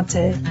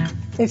Migrante.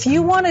 If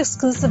you want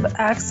exclusive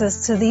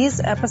access to these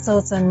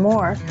episodes and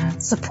more,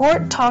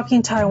 support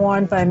Talking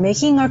Taiwan by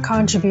making a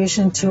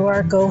contribution to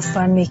our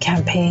GoFundMe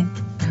campaign.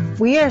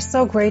 We are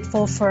so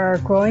grateful for our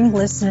growing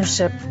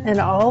listenership and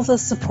all the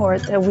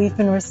support that we've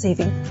been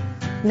receiving.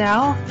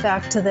 Now,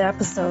 back to the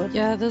episode.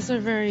 Yeah, those are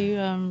very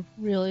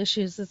real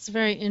issues. It's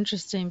very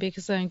interesting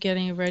because I'm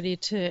getting ready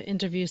to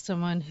interview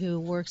someone who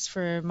works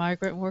for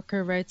migrant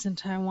worker rights in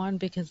Taiwan,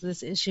 because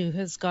this issue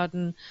has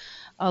gotten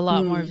a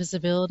lot more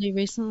visibility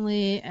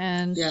recently.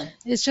 And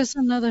it's just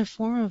another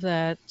form of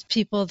that.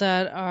 People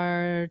that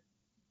are,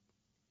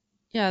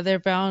 they're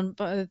bound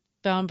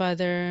by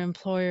their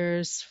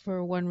employers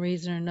for one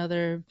reason or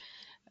another,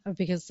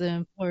 because the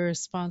employer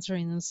is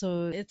sponsoring them.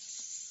 So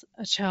it's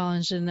a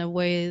challenge in a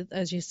way,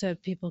 as you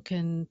said, people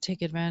can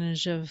take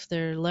advantage of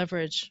their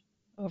leverage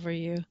over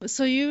you.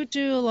 So you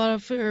do a lot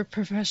of your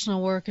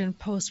professional work in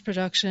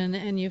post-production,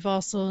 and you've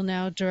also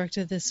now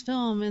directed this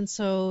film. And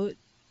so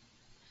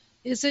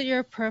is it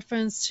your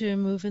preference to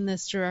move in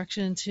this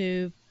direction,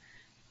 to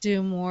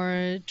do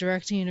more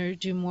directing or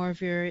do more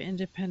of your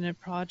independent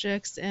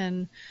projects?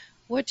 And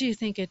what do you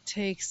think it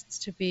takes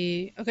to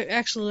be... Okay,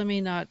 actually, let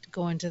me not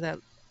go into that.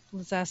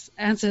 Let's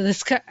answer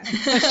this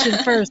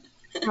question first.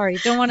 Sorry,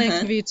 don't want to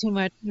give you too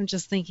much. I'm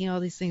just thinking all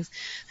these things.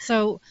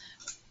 So,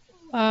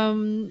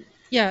 is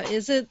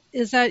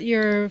that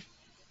your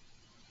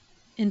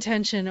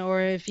intention,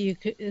 or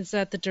is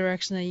that the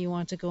direction that you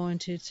want to go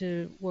into,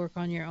 to work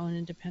on your own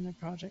independent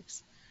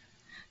projects?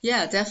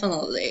 Yeah,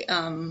 definitely.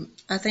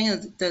 I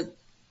think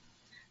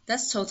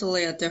that's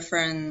totally a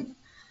different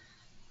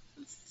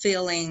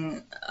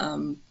feeling,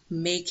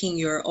 making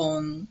your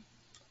own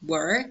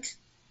work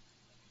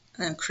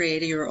and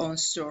creating your own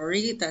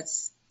story.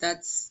 That's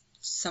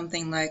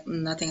something like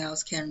nothing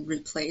else can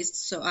replace.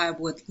 So I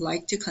would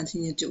like to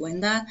continue doing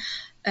that.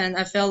 And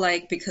I feel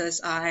like because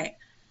I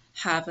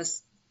have a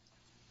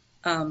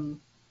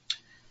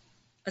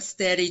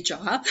steady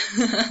job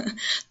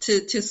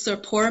to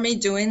support me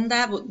doing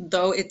that,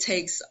 though it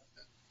takes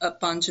a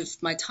bunch of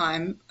my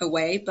time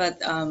away,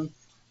 but I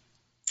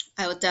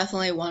would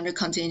definitely want to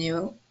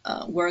continue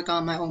work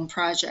on my own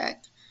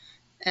project,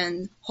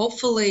 and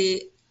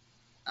hopefully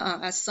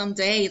at some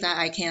day that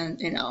I can,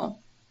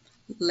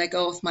 let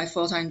go of my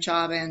full-time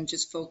job and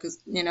just focus,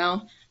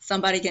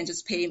 somebody can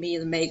just pay me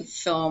to make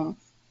film,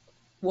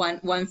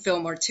 one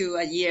film or two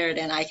a year,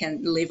 then I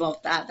can live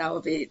off that. That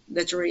would be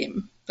the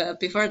dream. But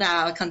before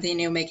that, I'll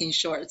continue making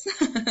shorts.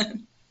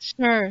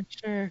 Sure.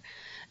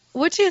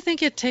 What do you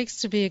think it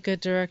takes to be a good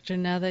director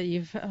now that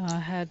you've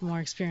had more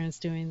experience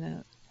doing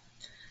that?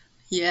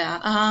 Yeah,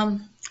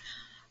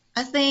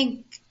 I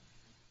think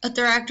a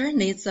director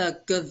needs a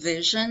good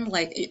vision.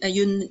 Like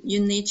you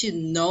need to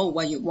know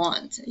what you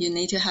want. You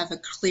need to have a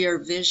clear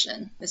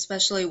vision,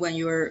 especially when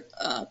you're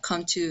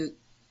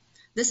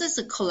this is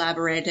a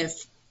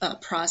collaborative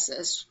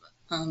process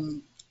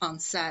on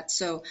set.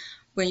 So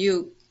when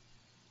you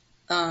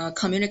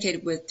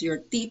communicate with your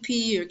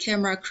DP, your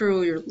camera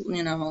crew, your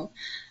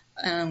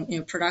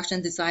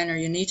production designer,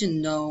 you need to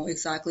know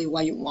exactly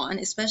what you want,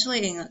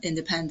 especially in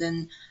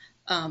independent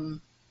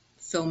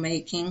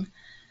filmmaking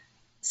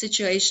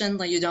situation.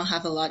 Like you don't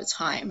have a lot of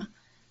time,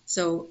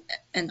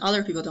 and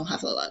other people don't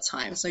have a lot of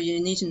time, so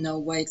you need to know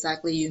what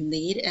exactly you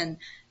need. And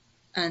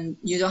and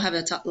you don't have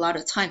a lot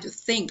of time to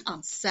think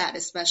on set,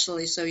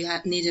 especially. So you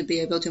need to be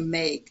able to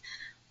make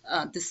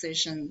a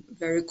decision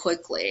very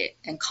quickly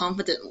and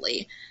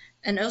confidently.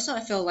 And also,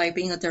 I feel like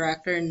being a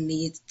director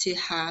needs to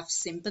have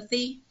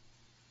sympathy,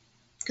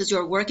 because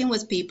you're working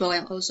with people,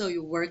 and also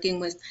you're working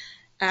with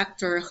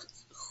actors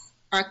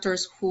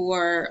who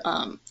are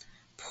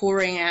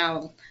pouring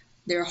out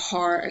their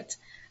heart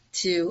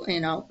to,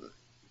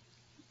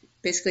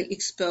 basically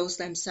expose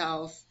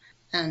themselves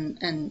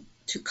and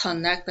to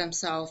connect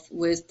themselves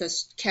with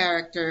this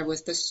character,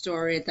 with the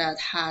story that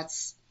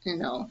has,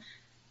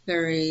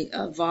 very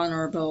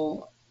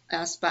vulnerable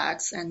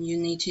aspects, and you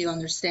need to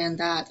understand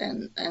that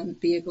and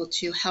be able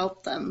to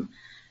help them.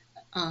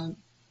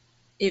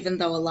 Even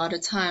though a lot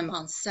of time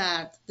on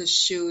set, the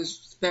shoot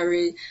is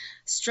very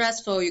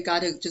stressful, you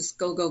got to just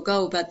go, go,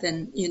 go, but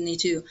then you need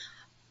to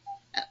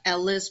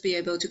at least be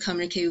able to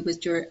communicate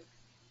with your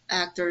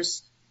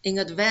actors in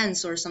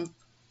advance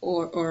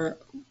or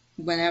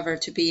whenever,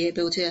 to be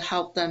able to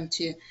help them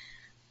to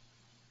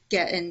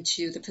get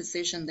into the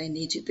position they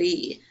need to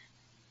be.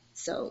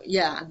 So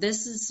yeah,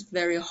 this is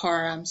very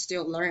hard. I'm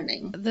still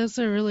learning. Those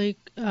are really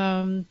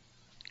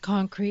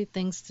concrete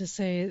things to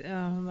say.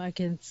 I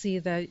can see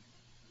that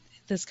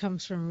this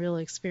comes from real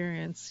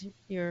experience,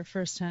 your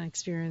first-hand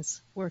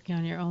experience working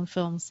on your own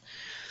films.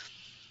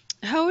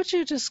 How would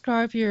you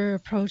describe your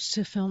approach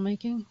to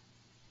filmmaking?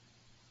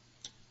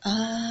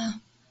 Well,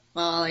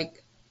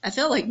 like, I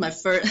feel like my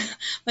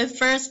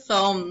first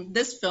film,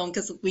 this film,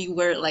 because we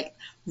were like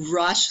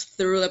rushed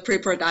through the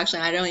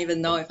pre-production. I don't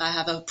even know if I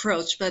have an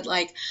approach, but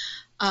like,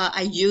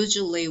 I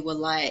usually would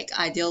like,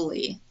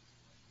 ideally,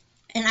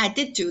 and I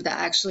did do that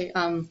actually.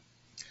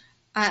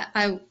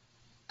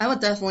 I would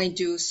definitely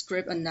do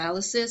script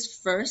analysis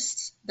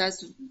first.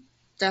 That's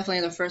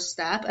definitely the first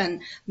step,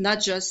 and not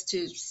just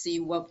to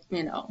see what,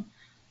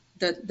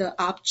 the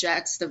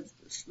objects, the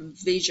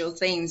visual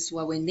things,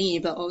 what we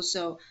need, but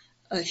also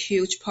a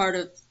huge part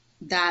of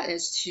that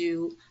is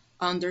to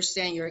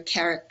understand your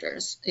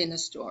characters in the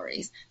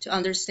stories, to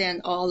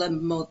understand all the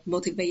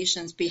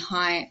motivations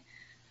behind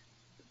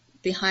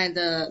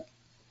the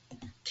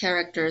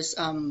characters,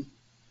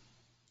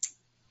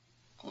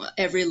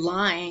 every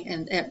line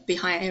and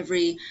behind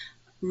every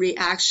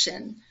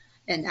reaction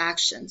and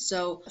action.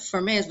 So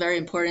for me, it's very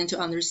important to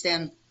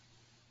understand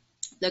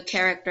the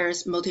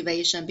characters'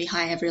 motivation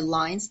behind every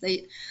lines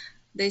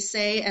they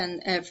say,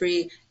 and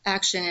every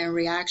action and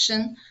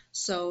reaction.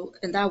 So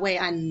in that way,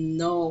 I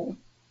know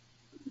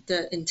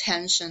the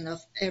intention of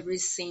every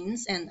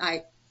scenes, and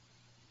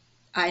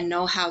I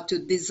know how to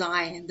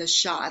design the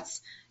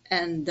shots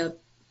and the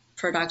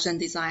production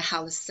design,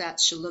 how the set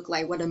should look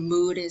like, what the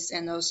mood is,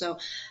 and also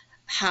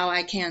how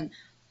I can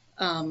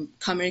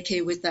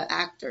communicate with the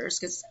actors.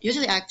 Because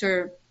usually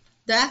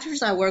the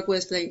actors I work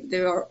with,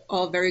 they are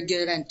all very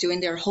good at doing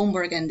their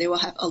homework, and they will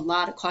have a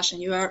lot of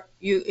questions.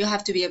 You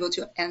have to be able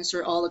to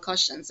answer all the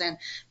questions and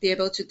be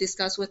able to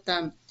discuss with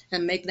them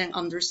and make them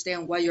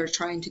understand what you're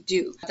trying to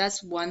do.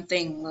 That's one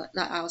thing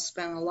that I'll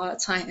spend a lot of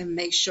time and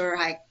make sure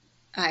I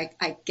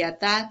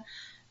get that.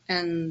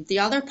 And the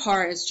other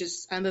part is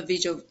just, I'm a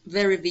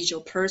very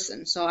visual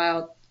person, so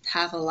I'll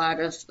have a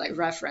lot of like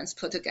reference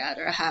put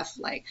together. I have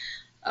like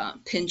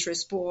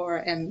Pinterest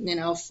board and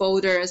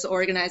folders,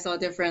 organize all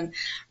different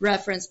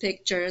reference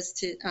pictures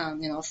to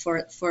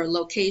for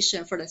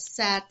location, for the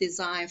set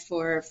design,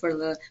 for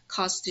the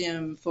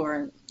costume,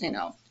 for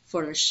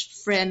for the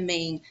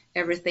framing,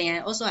 everything.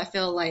 And also, I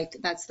feel like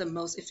that's the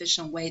most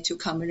efficient way to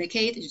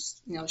communicate.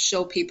 Just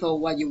show people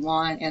what you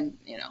want, and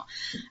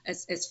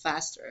it's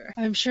faster.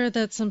 I'm sure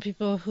that some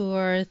people who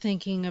are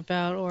thinking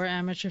about, or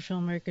amateur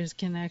filmmakers,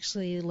 can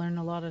actually learn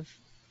a lot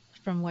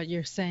from what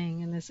you're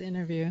saying in this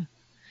interview.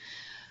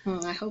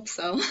 I hope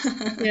so.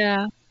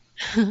 Yeah.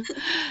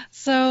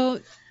 So,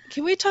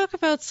 can we talk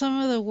about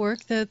some of the work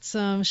that's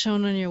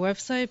shown on your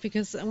website?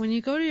 Because when you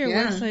go to your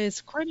website,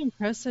 it's quite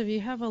impressive. You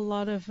have a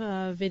lot of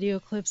video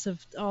clips of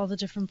all the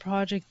different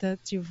projects that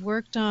you've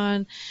worked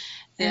on.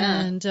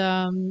 Yeah.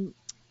 And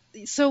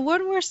so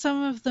what were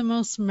some of the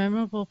most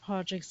memorable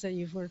projects that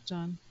you've worked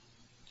on?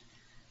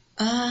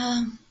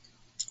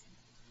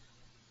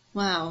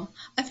 Wow.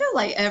 I feel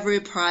like every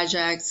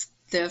project's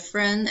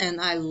different, and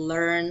I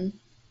learn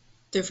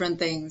different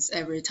things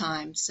every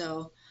time.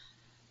 So,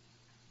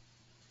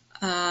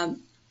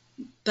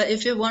 but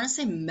if you want to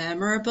say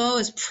memorable,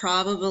 it's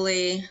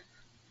probably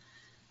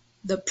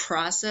the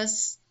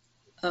process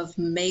of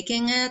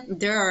making it.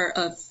 There are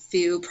a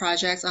few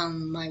projects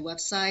on my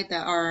website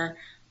that are,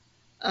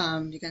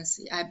 you can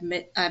see,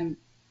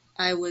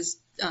 I was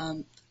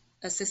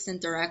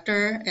assistant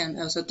director and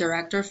also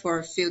director for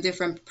a few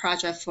different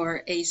projects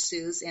for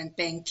ASUS and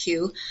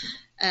BenQ.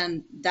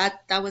 And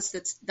that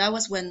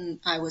was when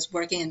I was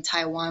working in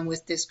Taiwan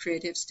with this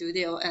creative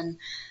studio. And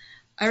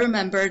I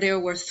remember there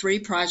were 3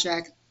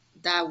 projects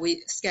that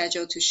we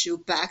scheduled to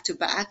shoot back to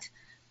back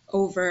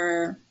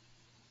over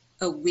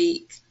a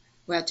week.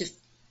 We had to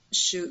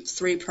shoot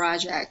 3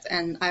 projects,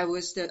 and I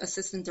was the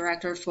assistant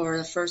director for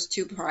the first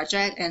 2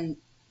 projects and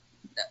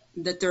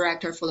the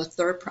director for the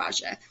 3rd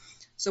project.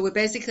 So we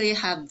basically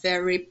have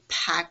very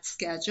packed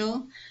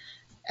schedule.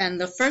 And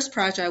the first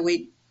project,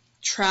 we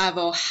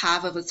travel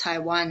half of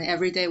Taiwan.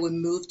 Every day we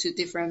moved to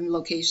different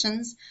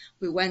locations.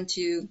 We went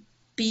to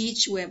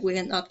beach, we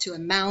went up to a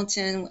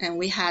mountain, and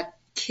we had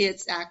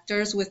kids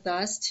actors with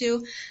us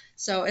too.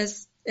 So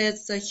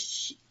it's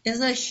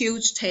a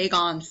huge take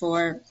on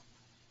for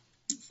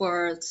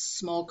a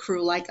small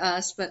crew like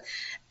us. But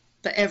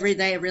every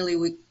day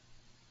really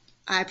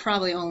I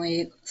probably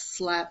only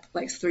slept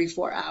like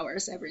 3-4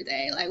 hours every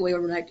day. Like we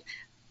were like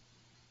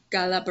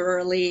got up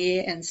early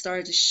and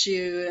started to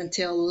shoot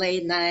until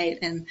late night,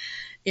 and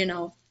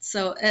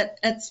so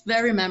it's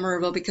very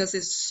memorable because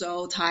it's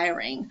so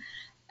tiring.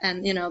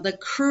 And the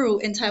crew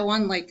in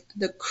Taiwan, like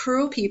the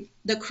crew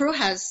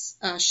has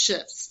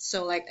shifts,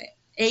 so like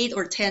 8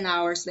 or 10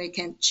 hours they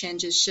can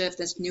change a shift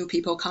as new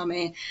people come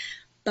in.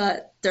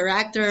 But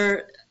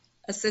director,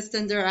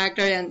 assistant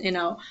director, and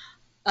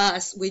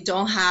us, we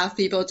don't have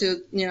people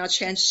to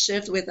change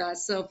shift with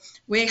us, so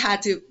we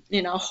had to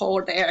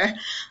hold there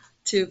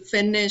to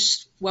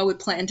finish what we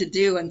plan to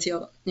do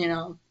until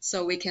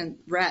so we can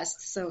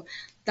rest. So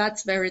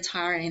that's very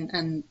tiring.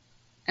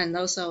 And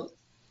also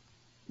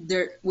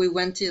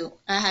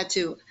I had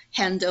to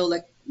handle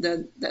like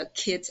the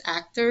kids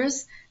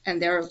actors,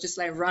 and they're just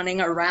like running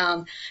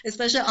around,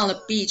 especially on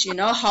the beach. You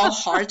know how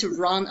hard to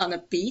run on the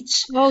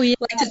beach? Oh yeah,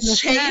 Like to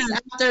chase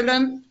after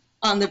them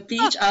on the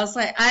beach. I was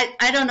like,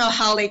 I don't know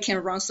how they can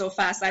run so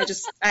fast.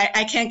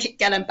 I can't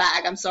get them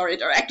back. I'm sorry,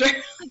 director.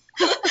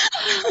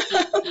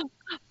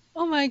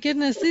 Oh my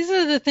goodness, these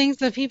are the things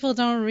that people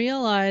don't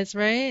realize,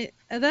 right?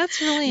 That's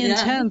really Yeah.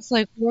 intense,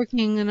 like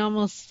working and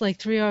almost like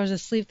 3 hours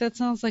of sleep. That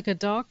sounds like a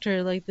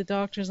doctor, like the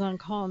doctor's on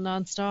call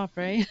nonstop,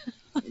 right?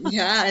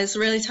 Yeah, it's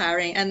really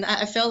tiring. And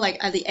I feel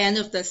like at the end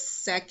of the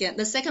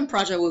second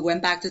project, we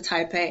went back to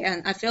Taipei,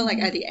 and I feel like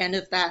at the end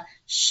of that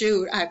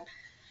shoot, I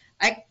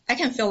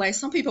can feel like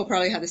some people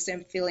probably have the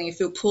same feeling. If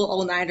you pull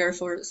all-nighter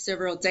for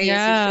several days,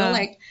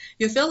 Yeah.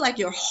 you feel like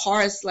your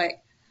heart's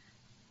like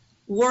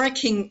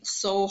working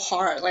so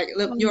hard, like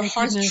Oh your my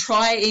heart's goodness.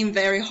 trying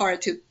very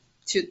hard to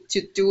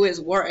do its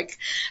work,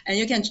 and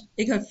you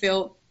can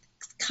feel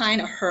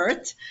kind of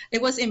hurt. I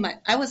was in my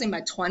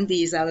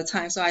 20s at the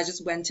time, so I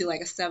just went to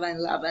like a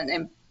 7-Eleven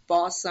and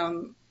bought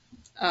some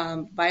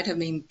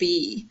vitamin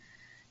B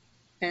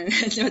and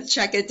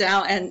check it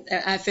down, and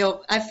I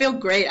feel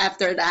great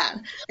after that.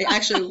 It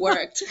actually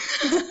worked.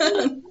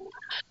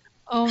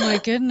 Oh my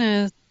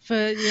goodness.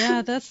 But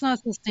yeah, that's not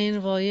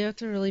sustainable. You have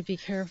to really be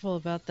careful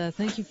about that.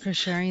 Thank you for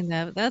sharing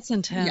that. That's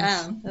intense.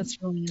 Yeah, That's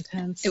really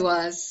intense. it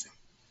was.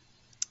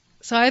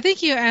 So I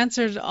think you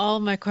answered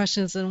all my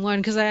questions in one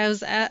because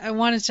I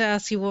wanted to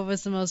ask you what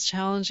was the most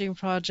challenging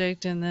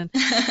project and then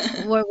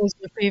what was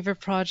your favorite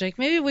project.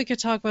 Maybe we could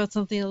talk about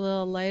something a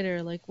little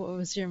lighter, like what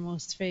was your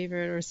most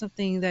favorite or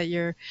something that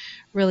you're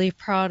really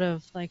proud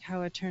of, like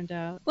how it turned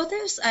out. Well,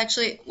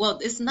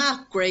 it's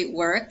not great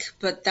work,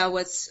 but that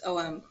was,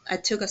 I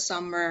took a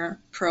summer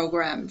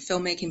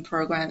filmmaking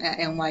program at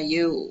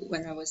NYU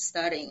when I was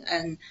studying.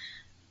 And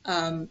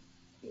I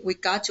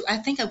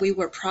think that we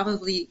were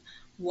probably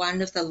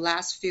one of the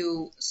last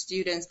few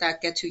students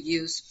that get to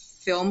use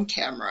film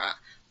camera,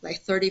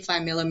 like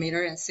 35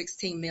 millimeter and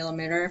 16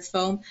 millimeter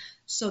film.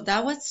 So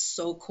that was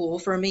so cool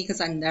for me because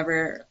I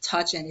never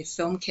touched any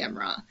film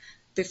camera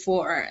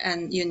before.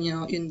 And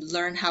you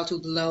learn how to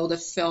load the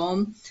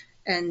film.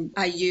 And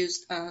I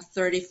used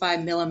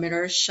 35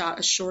 millimeter shot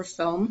a short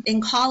film.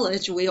 In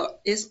college,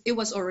 it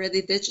was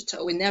already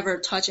digital. We never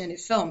touched any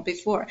film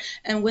before.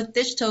 And with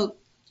digital,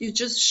 you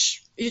just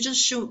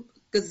shoot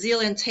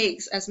gazillion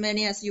takes, as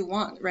many as you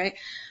want, right?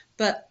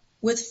 But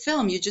with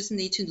film, you just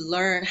need to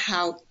learn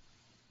how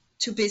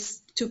to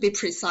be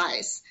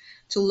precise,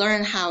 to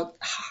learn how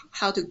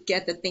to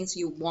get the things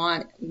you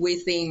want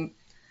within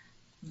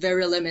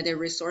very limited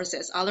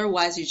resources.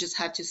 Otherwise, you just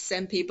have to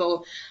send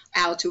people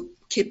out to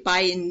keep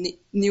buying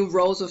new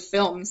rolls of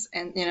films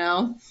and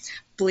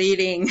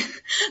bleeding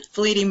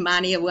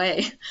money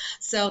away.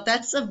 So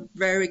that's a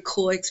very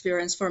cool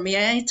experience for me,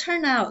 and it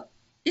turned out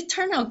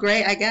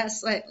great, I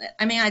guess.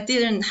 I mean, I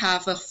didn't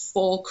have a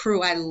full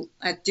crew. I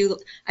did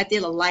the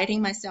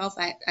lighting myself.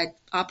 I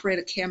operate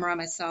a camera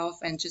myself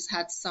and just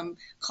had some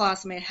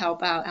classmates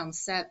help out on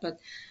set. But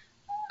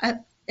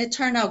it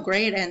turned out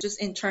great. And just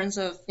in terms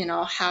of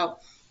how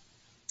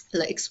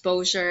the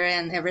exposure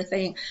and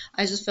everything,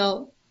 I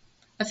feel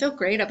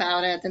great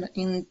about it.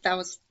 And that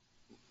was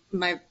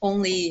my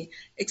only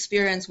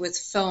experience with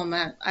film.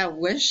 I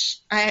wish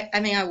I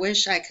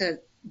could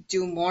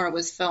do more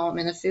with film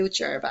in the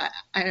future, but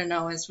I don't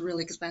know, it's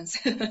really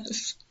expensive.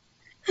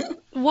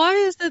 Why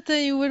is it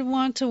that you would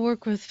want to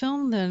work with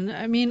film then?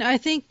 I mean, I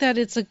think that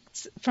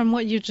from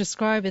what you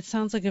describe, it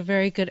sounds like a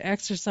very good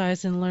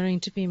exercise in learning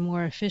to be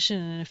more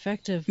efficient and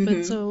effective.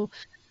 But so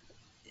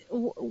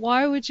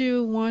why would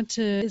you want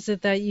to, is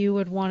it that you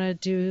would want to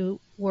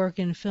do work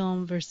in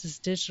film versus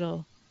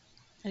digital?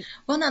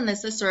 Well, not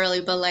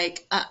necessarily, but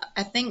like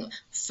I think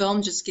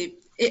film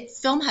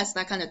film has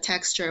that kind of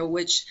texture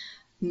which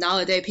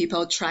nowadays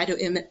people try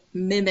to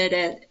mimic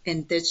it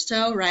in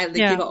digital, right? Like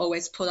Yeah. people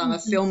always put on a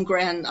film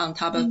grain on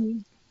top of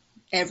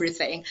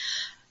everything,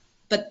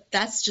 but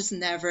that's just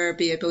never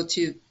be able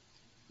to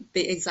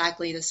be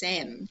exactly the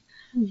same.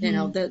 You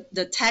know,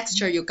 the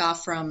texture you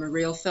got from a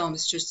real film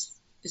is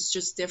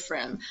just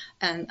different.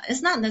 And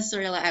it's not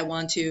necessarily I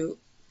want to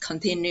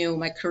continue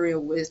my career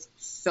with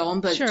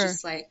film, but Sure.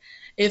 just like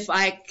if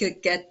I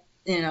could get,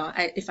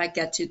 if I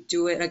get to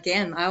do it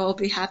again, I will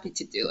be happy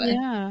to do it.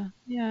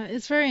 Yeah,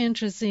 it's very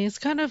interesting. It's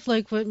kind of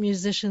like what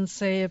musicians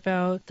say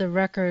about the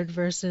record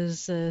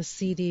versus a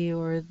CD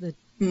or the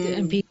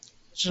MP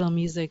digital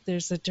music.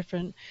 There's a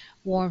different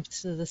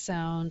warmth to the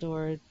sound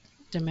or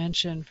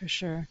dimension for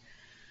sure.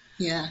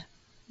 Yeah.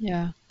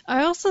 Yeah.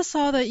 I also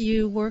saw that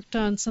you worked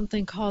on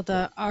something called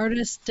the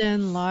Artist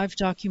Den Live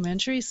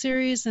documentary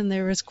series, and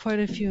there was quite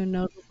a few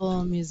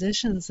notable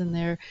musicians in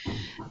there.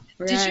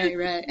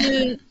 Right.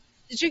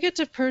 Did you get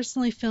to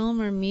personally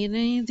film or meet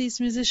any of these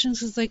musicians?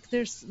 Because like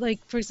there's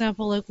like for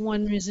example like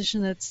one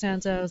musician that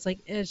stands out is like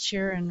Ed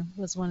Sheeran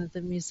was one of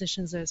the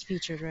musicians that was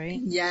featured, right?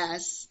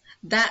 Yes,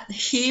 that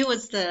he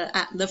was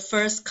the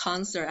first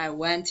concert I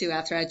went to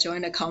after I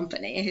joined the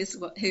company.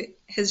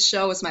 His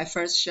show was my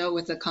first show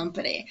with the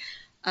company.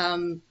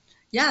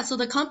 Yeah, so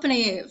the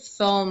company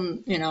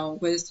filmed,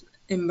 with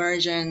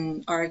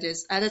emerging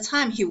artists. At the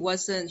time, he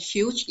wasn't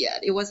huge yet.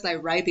 It was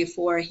like right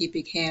before he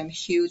became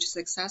huge,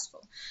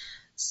 successful.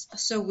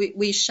 So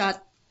we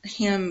shot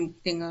him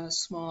in a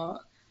small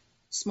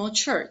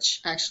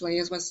church. Actually,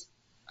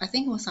 I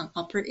think it was on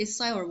Upper East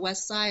Side or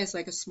West Side. It's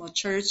like a small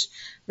church,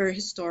 very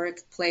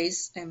historic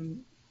place,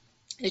 and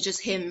it's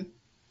just him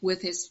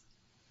with his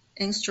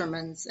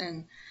instruments,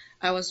 and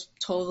I was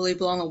totally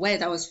blown away.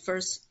 That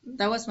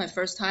was my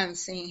first time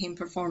seeing him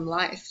perform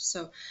live.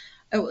 So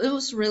it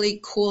was really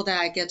cool that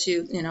I get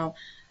to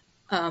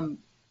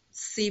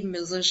see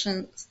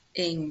musicians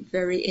in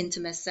very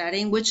intimate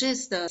setting, which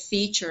is the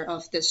feature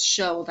of this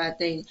show, that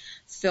they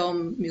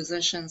film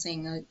musicians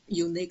in a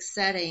unique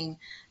setting,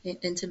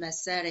 intimate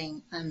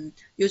setting.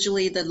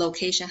 Usually the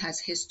location has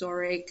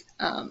historic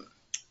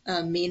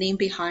meaning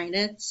behind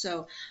it.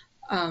 So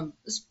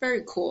it's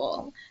very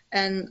cool.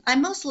 And I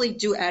mostly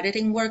do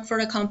editing work for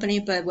the company,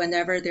 but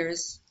whenever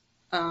there's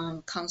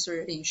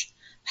concert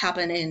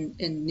happen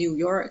in New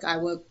York, I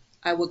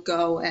would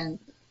go and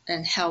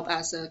help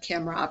as a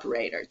camera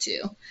operator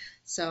too.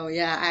 So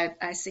yeah,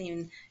 I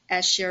seen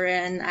Ed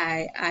Sheeran.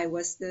 I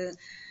was the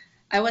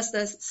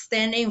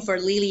standing for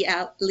Lily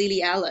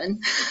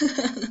Allen.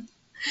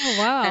 Oh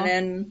wow. And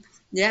then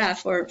yeah,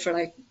 for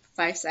like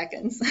 5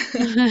 seconds.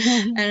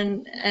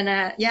 and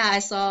yeah, I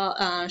saw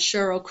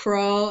Sheryl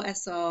Crow. I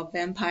saw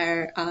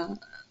Vampire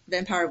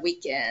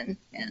Weekend,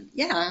 and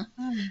yeah,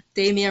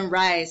 Damien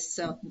Rice.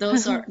 So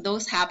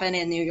those happen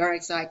in New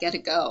York, so I get to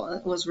go.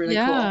 It was really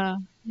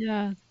cool.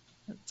 Yeah.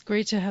 It's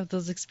great to have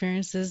those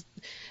experiences.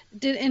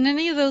 In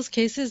any of those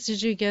cases,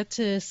 did you get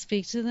to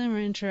speak to them or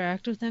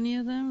interact with any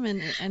of them? And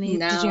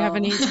No. did you have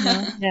any?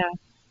 No?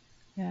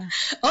 Yeah.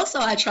 Also,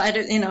 I try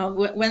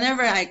to,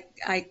 whenever I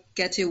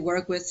get to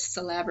work with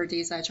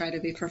celebrities, I try to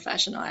be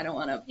professional. I don't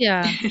want to.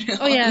 Yeah.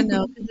 Oh yeah,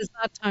 no, 'cause it's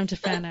not time to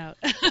fan out.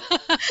 I'm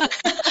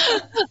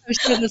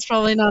sure that's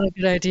probably not a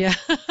good idea.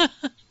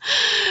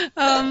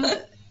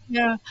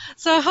 Yeah.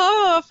 So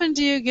how often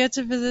do you get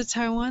to visit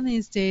Taiwan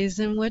these days,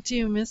 and what do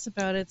you miss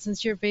about it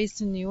since you're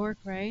based in New York,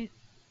 right?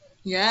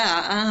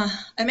 Yeah,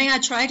 I mean, I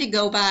try to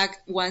go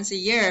back once a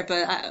year,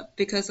 but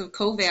because of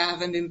COVID, I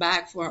haven't been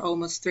back for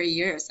almost 3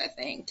 years, I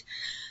think.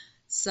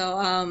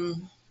 So,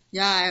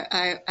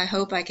 yeah, I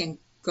hope I can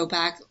go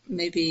back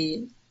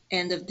maybe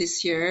end of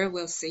this year.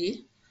 We'll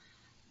see.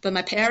 But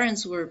my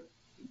parents were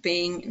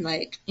being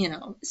like,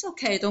 it's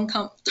okay, don't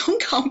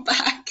come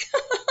back.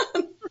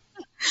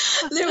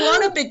 They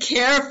want to be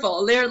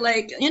careful. They're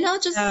like,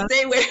 just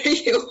stay where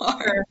you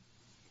are.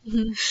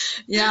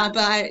 Yeah,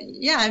 but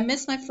I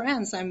miss my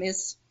friends. I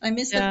miss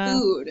the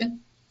food.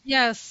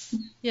 Yes.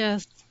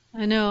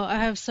 I know. I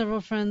have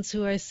several friends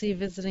who I see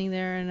visiting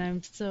there, and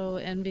I'm so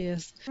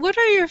envious. What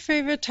are your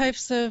favorite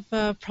types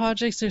of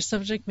projects or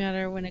subject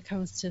matter when it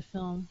comes to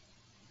film?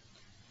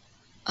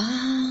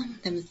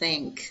 Let me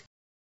think.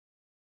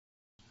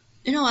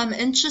 I'm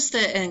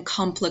interested in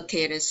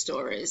complicated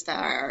stories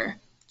that are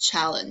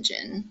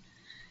challenging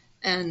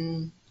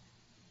and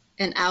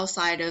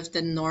outside of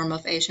the norm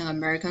of Asian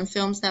American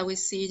films that we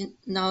see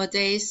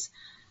nowadays.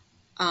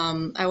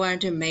 I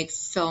want to make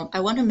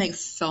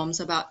films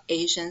about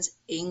Asians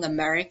in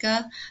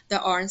America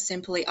that aren't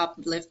simply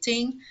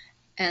uplifting,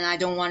 and I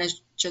don't want to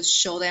just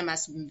show them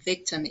as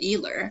victim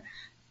either,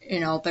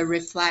 but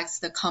reflects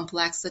the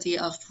complexity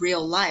of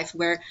real life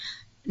where,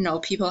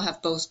 people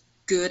have both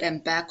good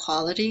and bad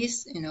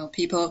qualities.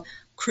 People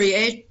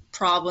create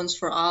problems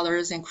for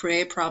others and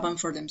create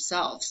problems for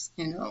themselves.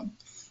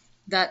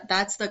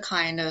 That's the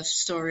kind of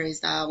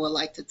stories that I would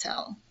like to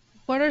tell.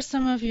 What are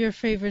some of your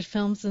favorite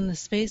films in the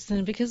space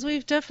then? Because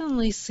we've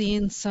definitely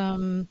seen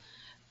some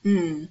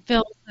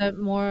films that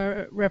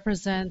more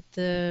represent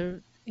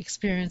the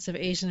experience of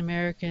Asian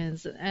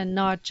Americans and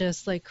not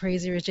just like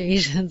Crazy Rich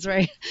Asians,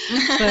 right?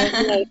 But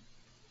like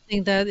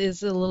something that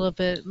is a little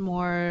bit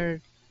more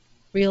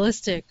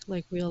realistic,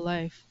 like real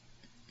life.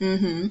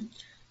 Mm-hmm.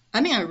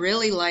 I mean, I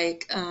really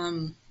like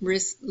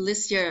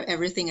this year,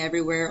 Everything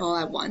Everywhere All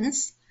at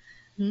Once.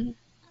 Mhm.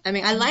 I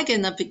mean, I like it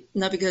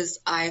not because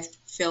I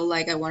feel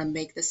like I want to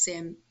make the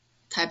same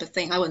type of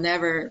thing. I would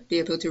never be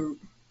able to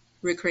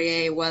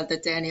recreate what the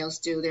Daniels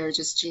do. They're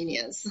just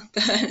genius.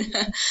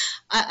 But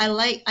I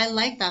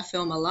like that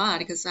film a lot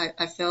because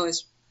I feel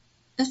it's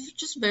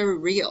just very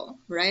real,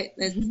 right?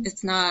 Mhm.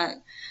 It's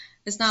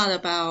not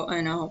about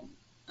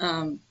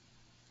um,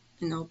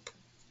 you know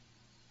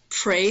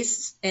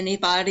praise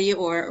anybody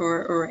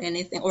or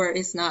anything, or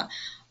it's not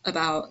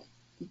about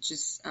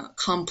just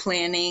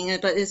complaining,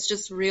 but it's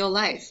just real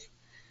life.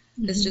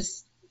 It's Mhm.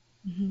 just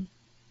Mhm.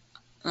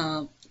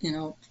 uh,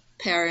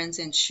 parents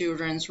and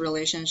children's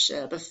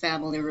relationship, a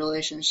family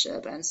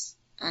relationship, and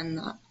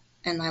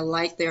and I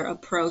like their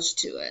approach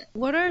to it.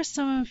 What are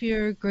some of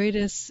your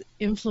greatest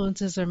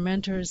influences or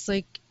mentors?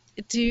 Like,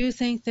 do you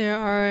think there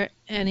are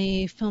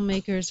any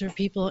filmmakers or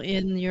people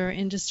in your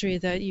industry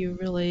that you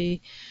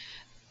really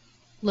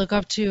look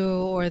up to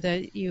or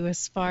that you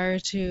aspire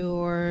to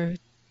or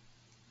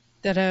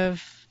that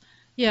have,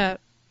 yeah,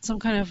 some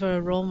kind of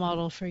a role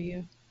model for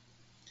you?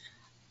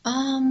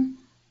 Um,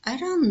 I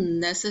don't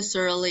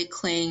necessarily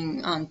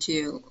cling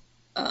onto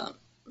uh,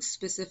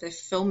 specific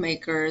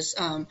filmmakers,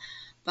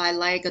 but I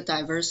like a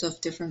diverse of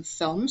different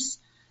films,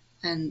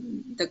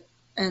 and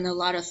a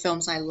lot of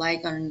films I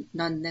like are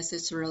not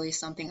necessarily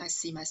something I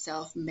see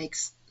myself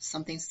makes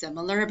something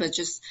similar, but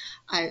just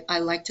I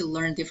like to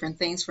learn different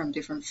things from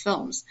different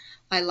films.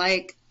 I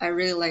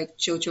really like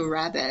Jojo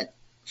Rabbit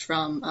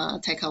from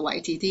Taika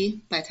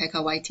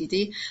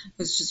Waititi. It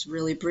was just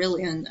really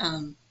brilliant.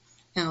 And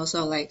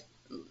also like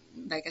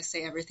I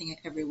say, Everything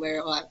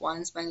Everywhere All at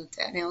Once by the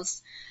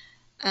Daniels.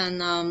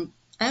 And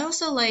I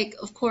also like,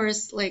 of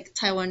course, like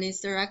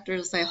Taiwanese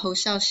directors like Hou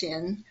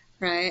Xiaoxian,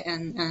 right,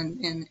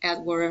 and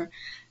Edward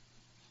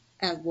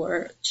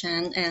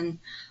Chen,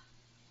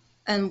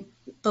 and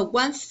but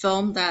one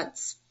film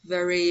that's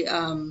very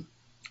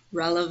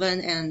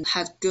relevant and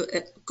had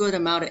good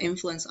amount of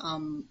influence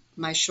on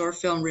my short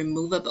film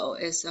Removable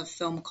is a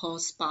film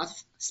called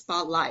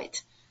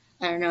Spotlight.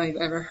 I don't know if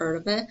you've ever heard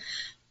of it.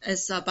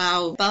 It's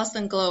about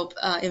Boston Globe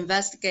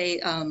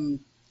investigate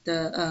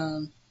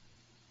the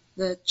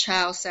the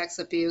child sex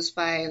abuse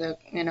by the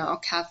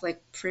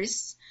Catholic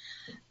priests,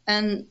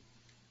 and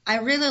I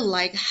really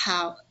like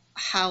how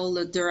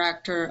the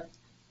director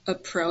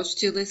approach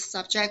to this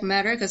subject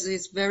matter because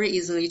it's very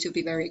easily to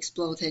be very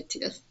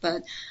exploitative,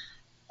 but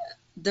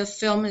the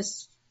film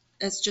is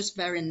just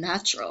very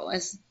natural.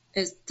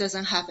 It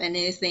doesn't have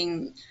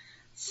anything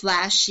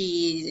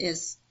flashy.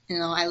 Is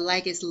I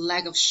like its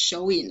lack of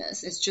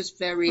showiness. It's just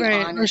very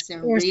Right, honest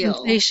and or real.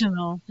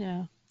 sensational,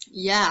 yeah.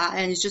 Yeah,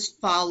 and you just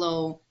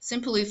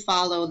simply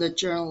follow the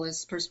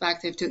journalist's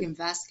perspective to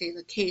investigate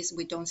the case.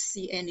 We don't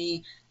see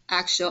any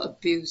actual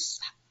abuse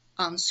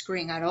on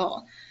screen at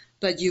all,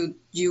 but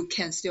you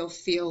can still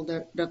feel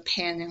the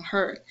pain and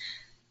hurt.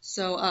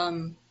 So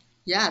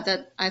yeah,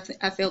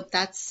 I feel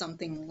that's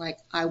something like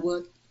I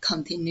would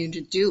continue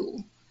to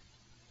do.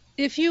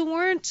 If you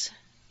weren't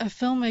a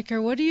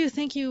filmmaker, what do you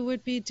think you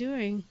would be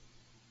doing?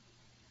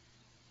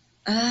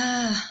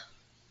 Ah,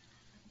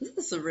 this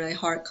is a really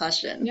hard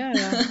question. Yeah,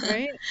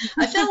 right?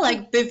 I feel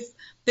like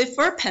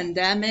before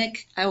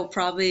pandemic, I will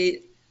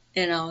probably,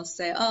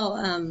 say,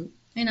 oh,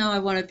 I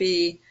want to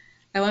be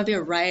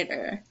a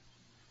writer,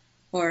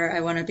 or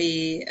I want to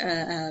be,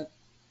 I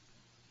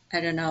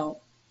don't know,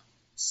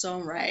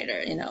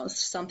 songwriter.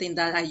 Something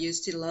that I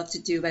used to love to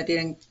do, but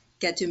didn't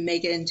get to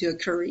make it into a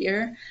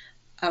career.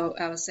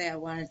 I would say I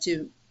wanted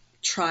to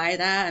try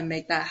that and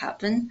make that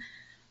happen.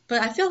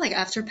 But I feel like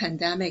after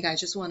pandemic, I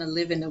just want to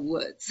live in the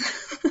woods.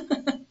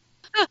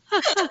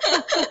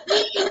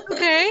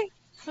 Okay.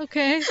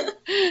 Okay.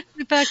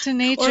 Get back to Or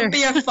nature.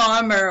 be a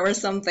farmer or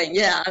something.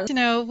 Yeah.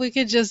 We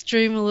could just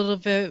dream a little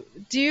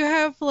bit. Do you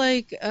have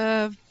like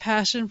a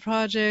passion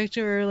project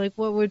or like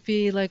what would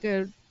be like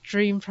a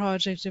dream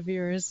project of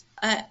yours?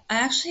 I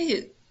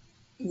actually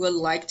would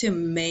like to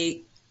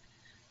make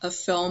a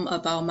film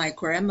about my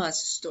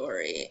grandma's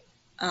story.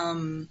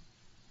 Um,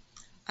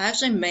 I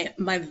actually made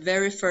my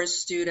very first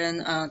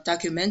student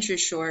documentary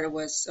short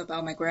was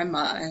about my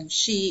grandma, and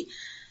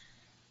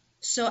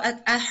so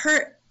at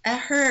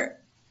her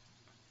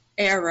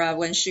era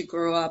when she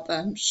grew up,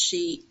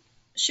 she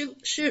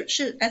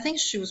I think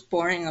she was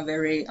born in a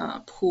very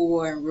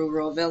poor and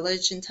rural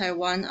village in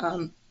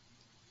Taiwan,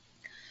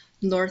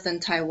 northern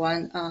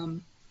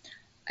Taiwan,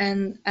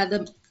 and at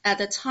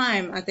the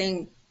time, I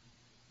think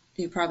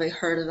you probably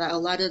heard of that. A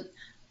lot of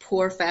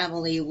poor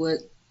family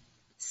would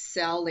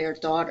sell their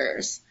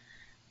daughters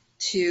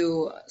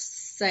to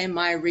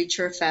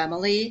semi-richer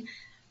family,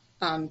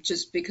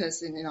 just because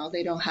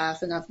they don't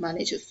have enough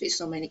money to feed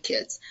so many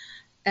kids.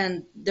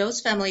 And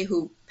those family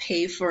who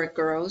pay for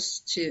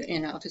girls to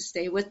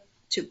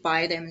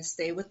buy them and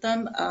stay with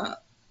them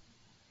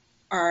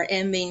are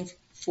aiming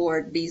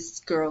for these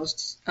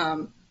girls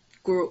to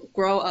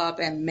grow up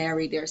and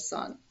marry their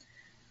son.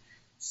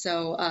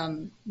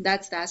 So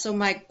that's that. So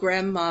my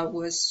grandma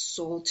was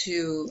sold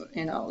to,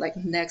 like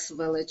next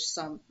village,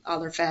 some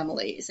other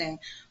families, and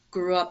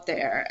grew up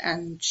there.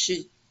 And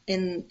she,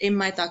 in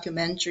my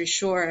documentary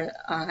short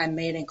I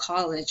made in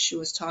college, she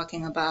was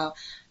talking about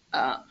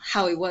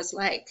how it was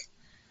like.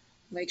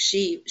 Like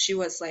she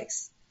was like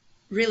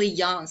really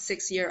young,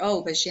 6 year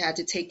old, but she had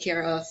to take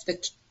care of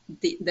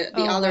the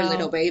Oh, other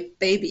little wow.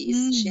 babies.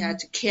 She Mm, had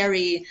to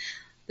carry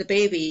the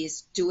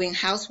babies doing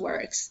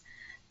houseworks,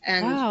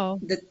 and wow.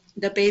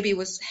 the baby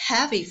was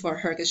heavy for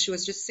her because she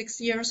was just 6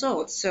 years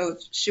old. So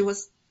she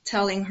was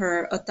telling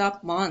her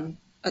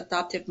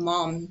adoptive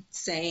mom,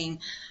 saying,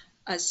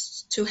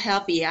 "It's too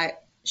heavy.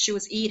 She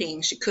was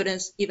eating. She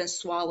couldn't even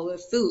swallow the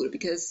food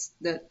because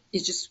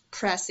it's just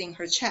pressing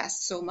her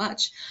chest so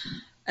much."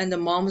 And the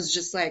mom was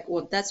just like,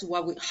 "Well, that's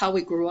how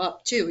we grew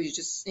up too. You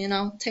just,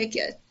 take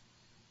it."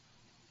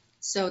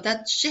 So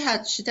that she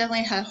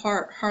definitely had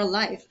her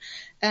life,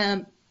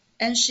 um,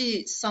 and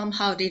she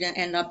somehow didn't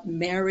end up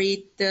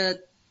married the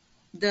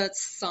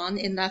son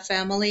in that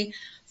family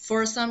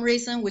for some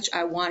reason, which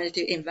I wanted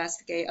to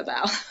investigate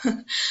about.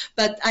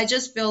 But I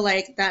just feel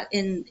like that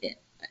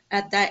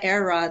at that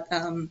era,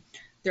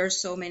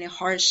 there's so many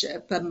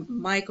hardship. But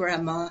my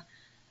grandma,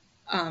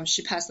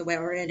 she passed away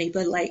already,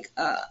 but like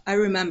I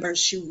remember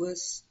she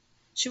was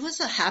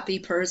a happy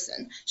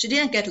person. She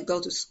didn't get to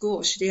go to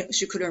school.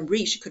 She couldn't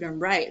read. She couldn't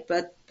write.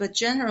 But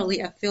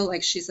generally, I feel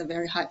like she's a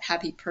very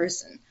happy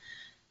person.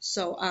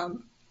 So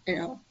you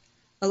know,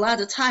 a lot of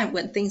the time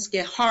when things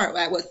get hard,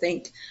 I would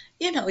think,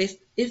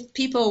 if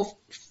people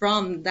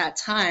from that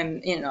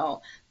time,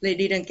 they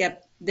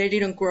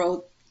didn't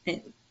grow,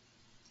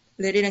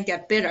 they didn't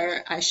get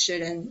bitter. I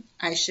shouldn't.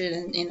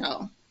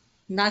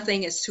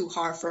 Nothing is too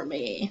hard for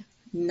me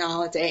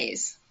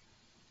nowadays.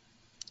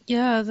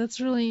 Yeah, that's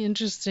really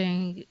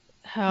interesting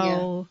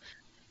Yeah. how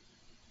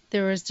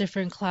there was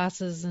different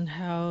classes and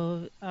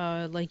how,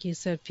 like you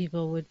said,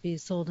 people would be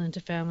sold into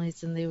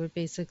families and they would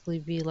basically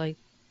be like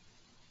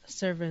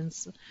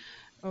servants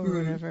or Mm.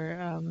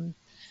 whatever.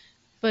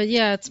 But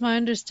yeah, it's my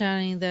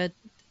understanding that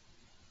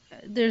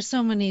there's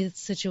so many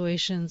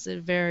situations,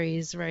 it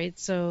varies, right?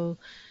 So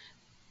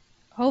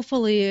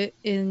hopefully,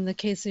 in the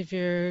case of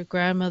your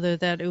grandmother,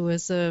 that it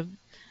was a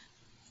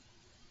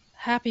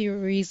happy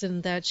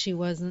reason that she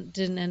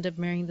didn't end up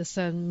marrying the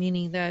son,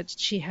 meaning that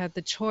she had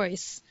the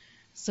choice.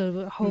 So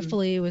Mm.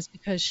 hopefully it was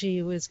because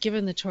she was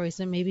given the choice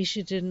and maybe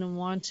she didn't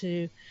want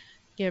to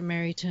get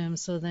married to him,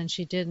 so then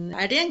she didn't.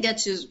 I didn't get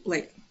to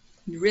like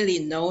really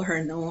know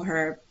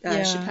her. She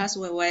Yeah. passed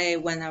away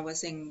when I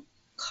was in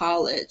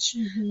college,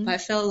 but Hmm. I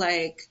felt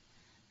like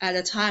at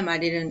the time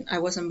I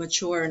wasn't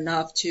mature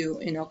enough to,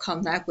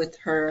 connect with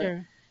her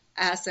Sure.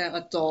 as an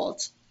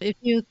adult. If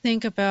you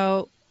think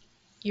about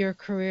your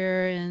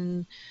career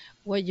and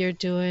what you're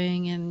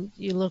doing and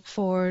you look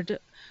forward,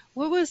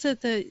 what was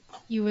it that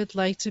you would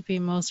like to be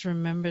most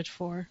remembered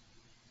for?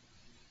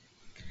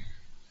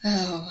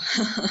 Oh,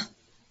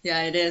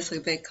 yeah, it is a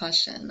big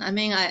question. I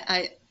mean,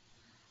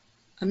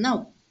 I'm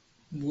not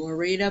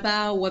worried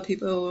about what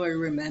people will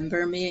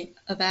remember me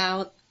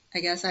about. I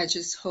guess I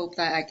just hope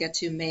that I get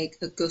to make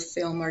a good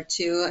film or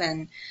two,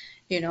 and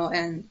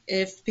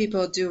if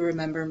people do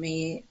remember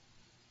me,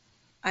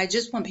 I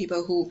just want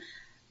people who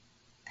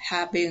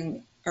have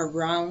been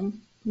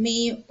around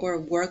me or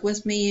work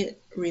with me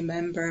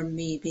remember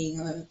me being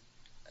a,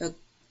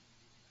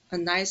 a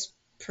nice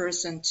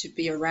person to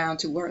be around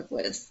to work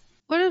with.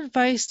 What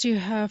advice do you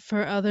have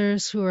for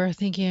others who are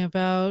thinking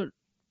about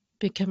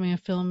becoming a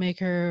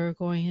filmmaker or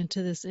going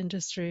into this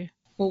industry?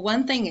 Well,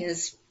 one thing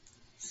is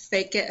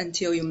fake it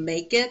until you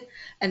make it.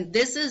 And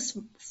this is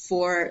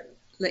for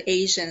the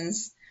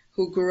Asians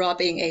who grew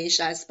up in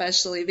Asia,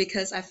 especially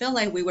because I feel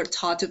like we were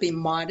taught to be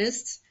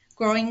modest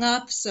growing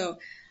up. So,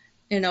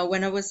 when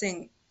I was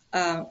in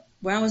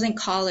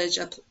college,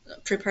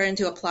 preparing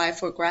to apply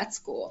for grad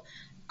school,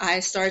 I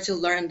started to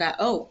learn that,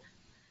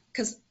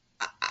 because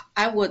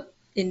I would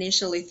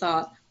initially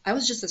thought I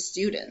was just a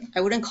student.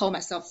 I wouldn't call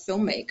myself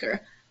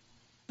filmmaker.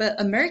 But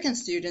American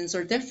students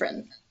are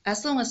different.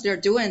 As long as they're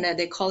doing it,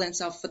 they call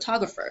themselves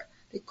photographer.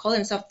 They call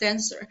themselves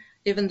dancer,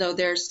 even though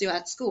they're still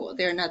at school.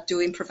 They're not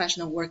doing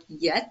professional work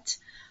yet.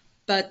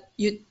 But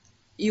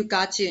you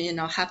got to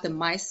have the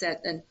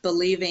mindset and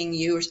believing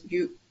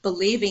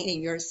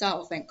in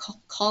yourself and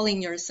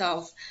calling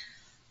yourself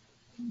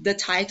the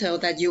title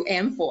that you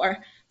aim for.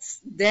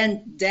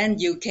 Then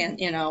you can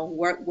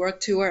work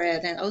toward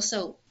it. And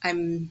also, I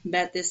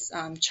met this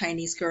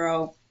Chinese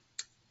girl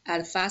at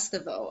a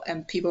festival,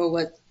 and people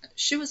would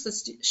she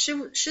was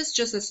she's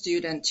just a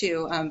student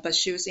too, but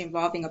she was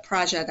involved in a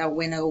project that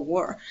won an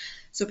award.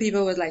 So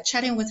people would like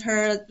chatting with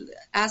her,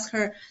 ask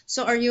her,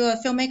 "So are you a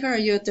filmmaker? Are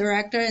you a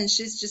director?" And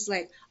she's just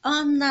like,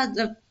 "I'm not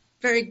a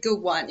very good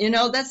one."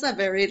 That's a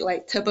very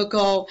like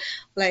typical,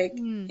 like,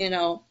 Hmm.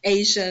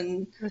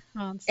 Asian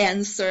Response.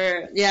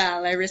 answer. Yeah,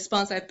 like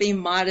response, like being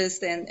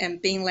modest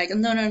and being like,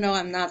 "No, no, no,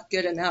 I'm not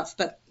good enough."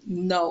 But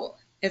no,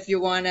 if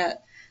you want to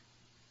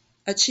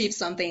achieve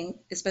something,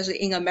 especially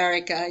in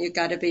America, you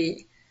got to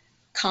be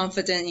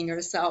confident in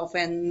yourself.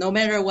 And no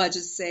matter what,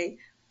 just say,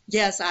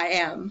 yes, I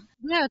am.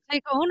 Yeah,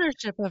 take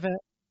ownership of it.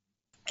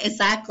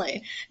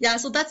 Exactly. Yeah,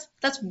 so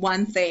that's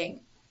one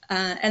thing.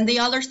 And the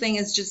other thing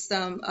is just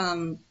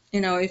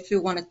if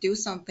you want to do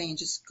something,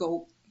 just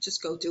go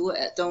do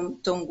it.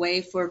 Don't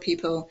wait for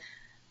people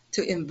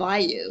to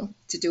invite you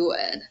to do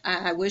it.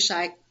 I wish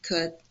I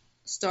could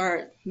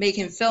start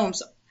making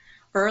films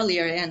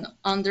earlier and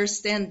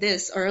understand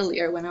this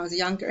earlier when I was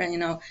younger,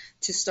 and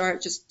to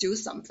start just do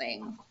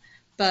something.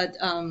 But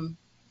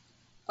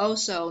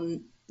also,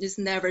 it's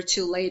never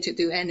too late to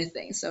do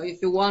anything. So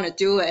if you want to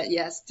do it,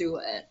 yes, do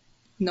it.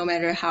 No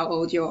matter how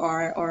old you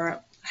are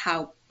or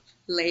how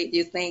late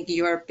you think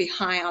you're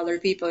behind other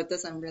people, it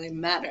doesn't really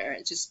matter.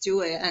 Just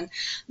do it. And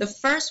the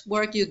first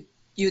work you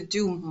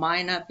do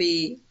might not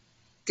be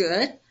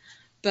good,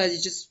 but you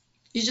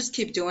just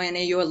keep doing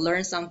it. You'll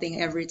learn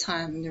something every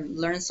time. You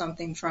learn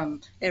something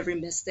from every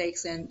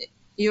mistakes, and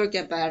you'll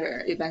get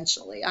better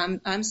eventually.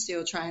 I'm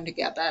still trying to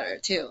get better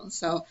too.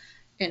 So,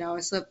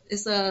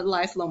 it's a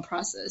lifelong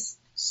process.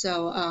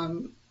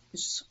 So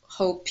just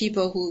hope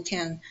people who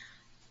can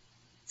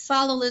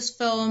follow this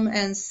film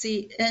and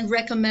see and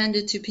recommend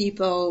it to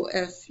people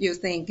if you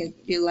think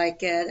you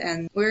like it.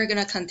 And we're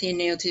going to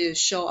continue to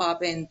show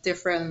up in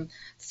different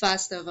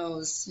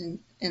festivals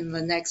in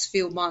the next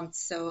few months.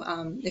 So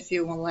if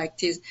you would like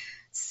to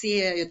see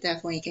it, you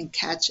definitely can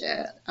catch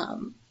it.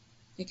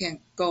 You can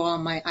go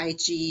on my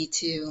IG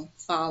to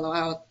follow.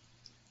 I'll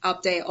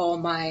update all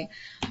my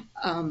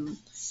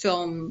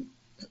film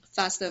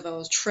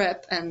festival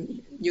trip,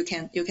 and you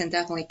can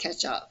definitely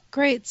catch up.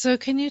 Great. So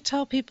can you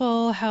tell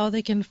people how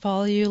they can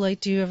follow you? Like,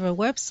 do you have a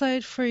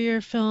website for your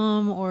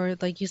film, or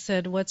like you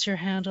said, what's your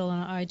handle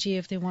on IG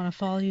if they want to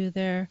follow you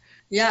there?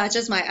 Yeah,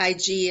 just my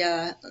IG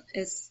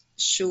is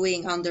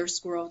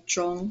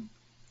Shuing_Zhong.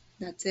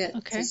 That's it.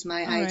 Okay. Just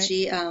my All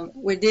IG. right.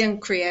 We didn't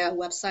create a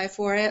website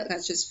for it. I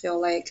just feel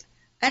like,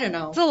 I don't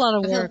know. It's a lot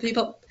of I feel work.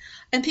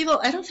 I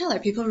don't feel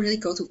like people really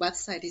go to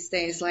website these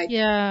days. Like,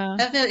 Yeah.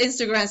 I feel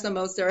Instagram is the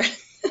most direct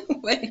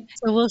way.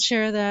 So we'll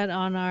share that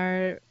on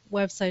our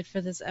website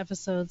for this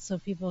episode so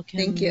people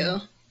Thank can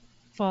you.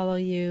 follow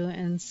you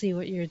and see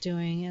what you're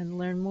doing and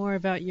learn more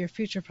about your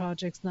future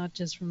projects, not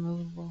just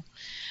Removable.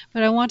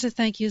 But I want to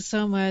thank you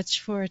so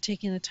much for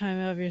taking the time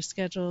out of your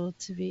schedule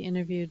to be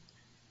interviewed.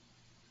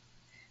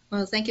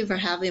 Well, thank you for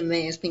having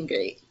me. It's been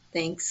great.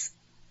 Thanks.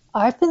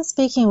 I've been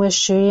speaking with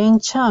Shuying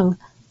Chung,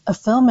 a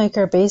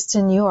filmmaker based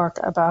in New York,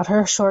 about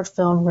her short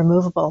film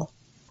Removable.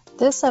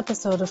 This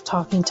episode of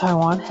Talking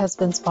Taiwan has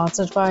been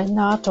sponsored by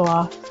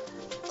NATWA,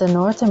 the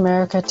North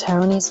America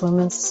Taiwanese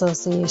Women's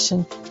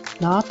Association.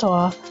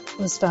 NATWA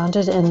was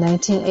founded in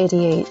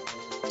 1988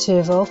 to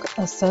evoke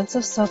a sense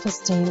of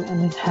self-esteem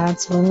and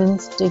enhance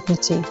women's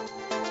dignity,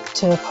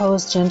 to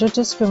oppose gender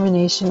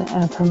discrimination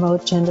and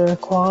promote gender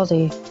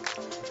equality,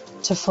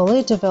 to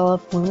fully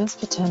develop women's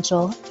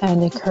potential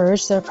and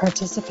encourage their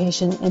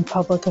participation in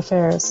public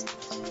affairs,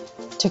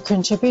 to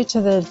contribute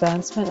to the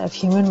advancement of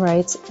human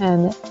rights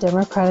and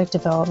democratic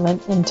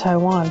development in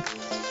Taiwan,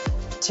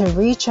 to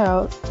reach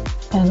out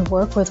and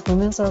work with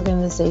women's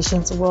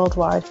organizations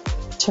worldwide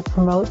to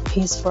promote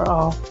peace for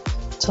all.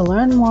 To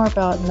learn more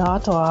about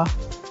NATWA,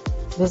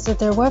 visit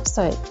their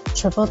website,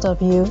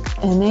 www.natwa.com.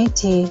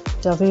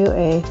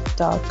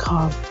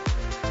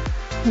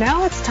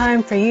 Now it's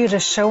time for you to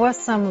show us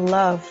some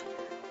love.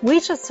 We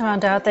just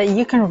found out that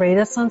you can rate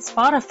us on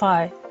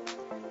Spotify.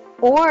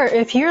 Or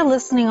if you're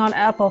listening on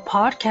Apple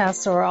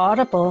Podcasts or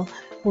Audible,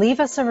 leave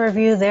us a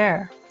review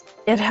there.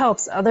 It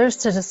helps others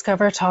to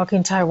discover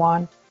Talking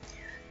Taiwan.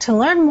 To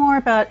learn more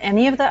about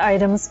any of the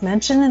items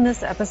mentioned in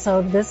this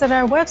episode, visit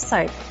our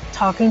website,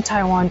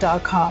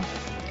 talkingtaiwan.com.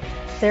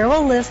 There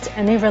we'll list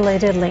any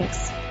related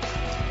links.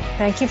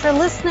 Thank you for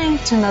listening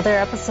to another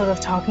episode of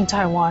Talking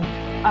Taiwan.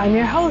 I'm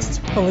your host,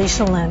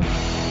 Felicia Lin.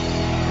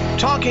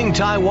 Talking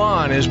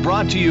Taiwan is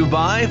brought to you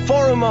by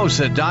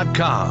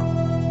Forumosa.com.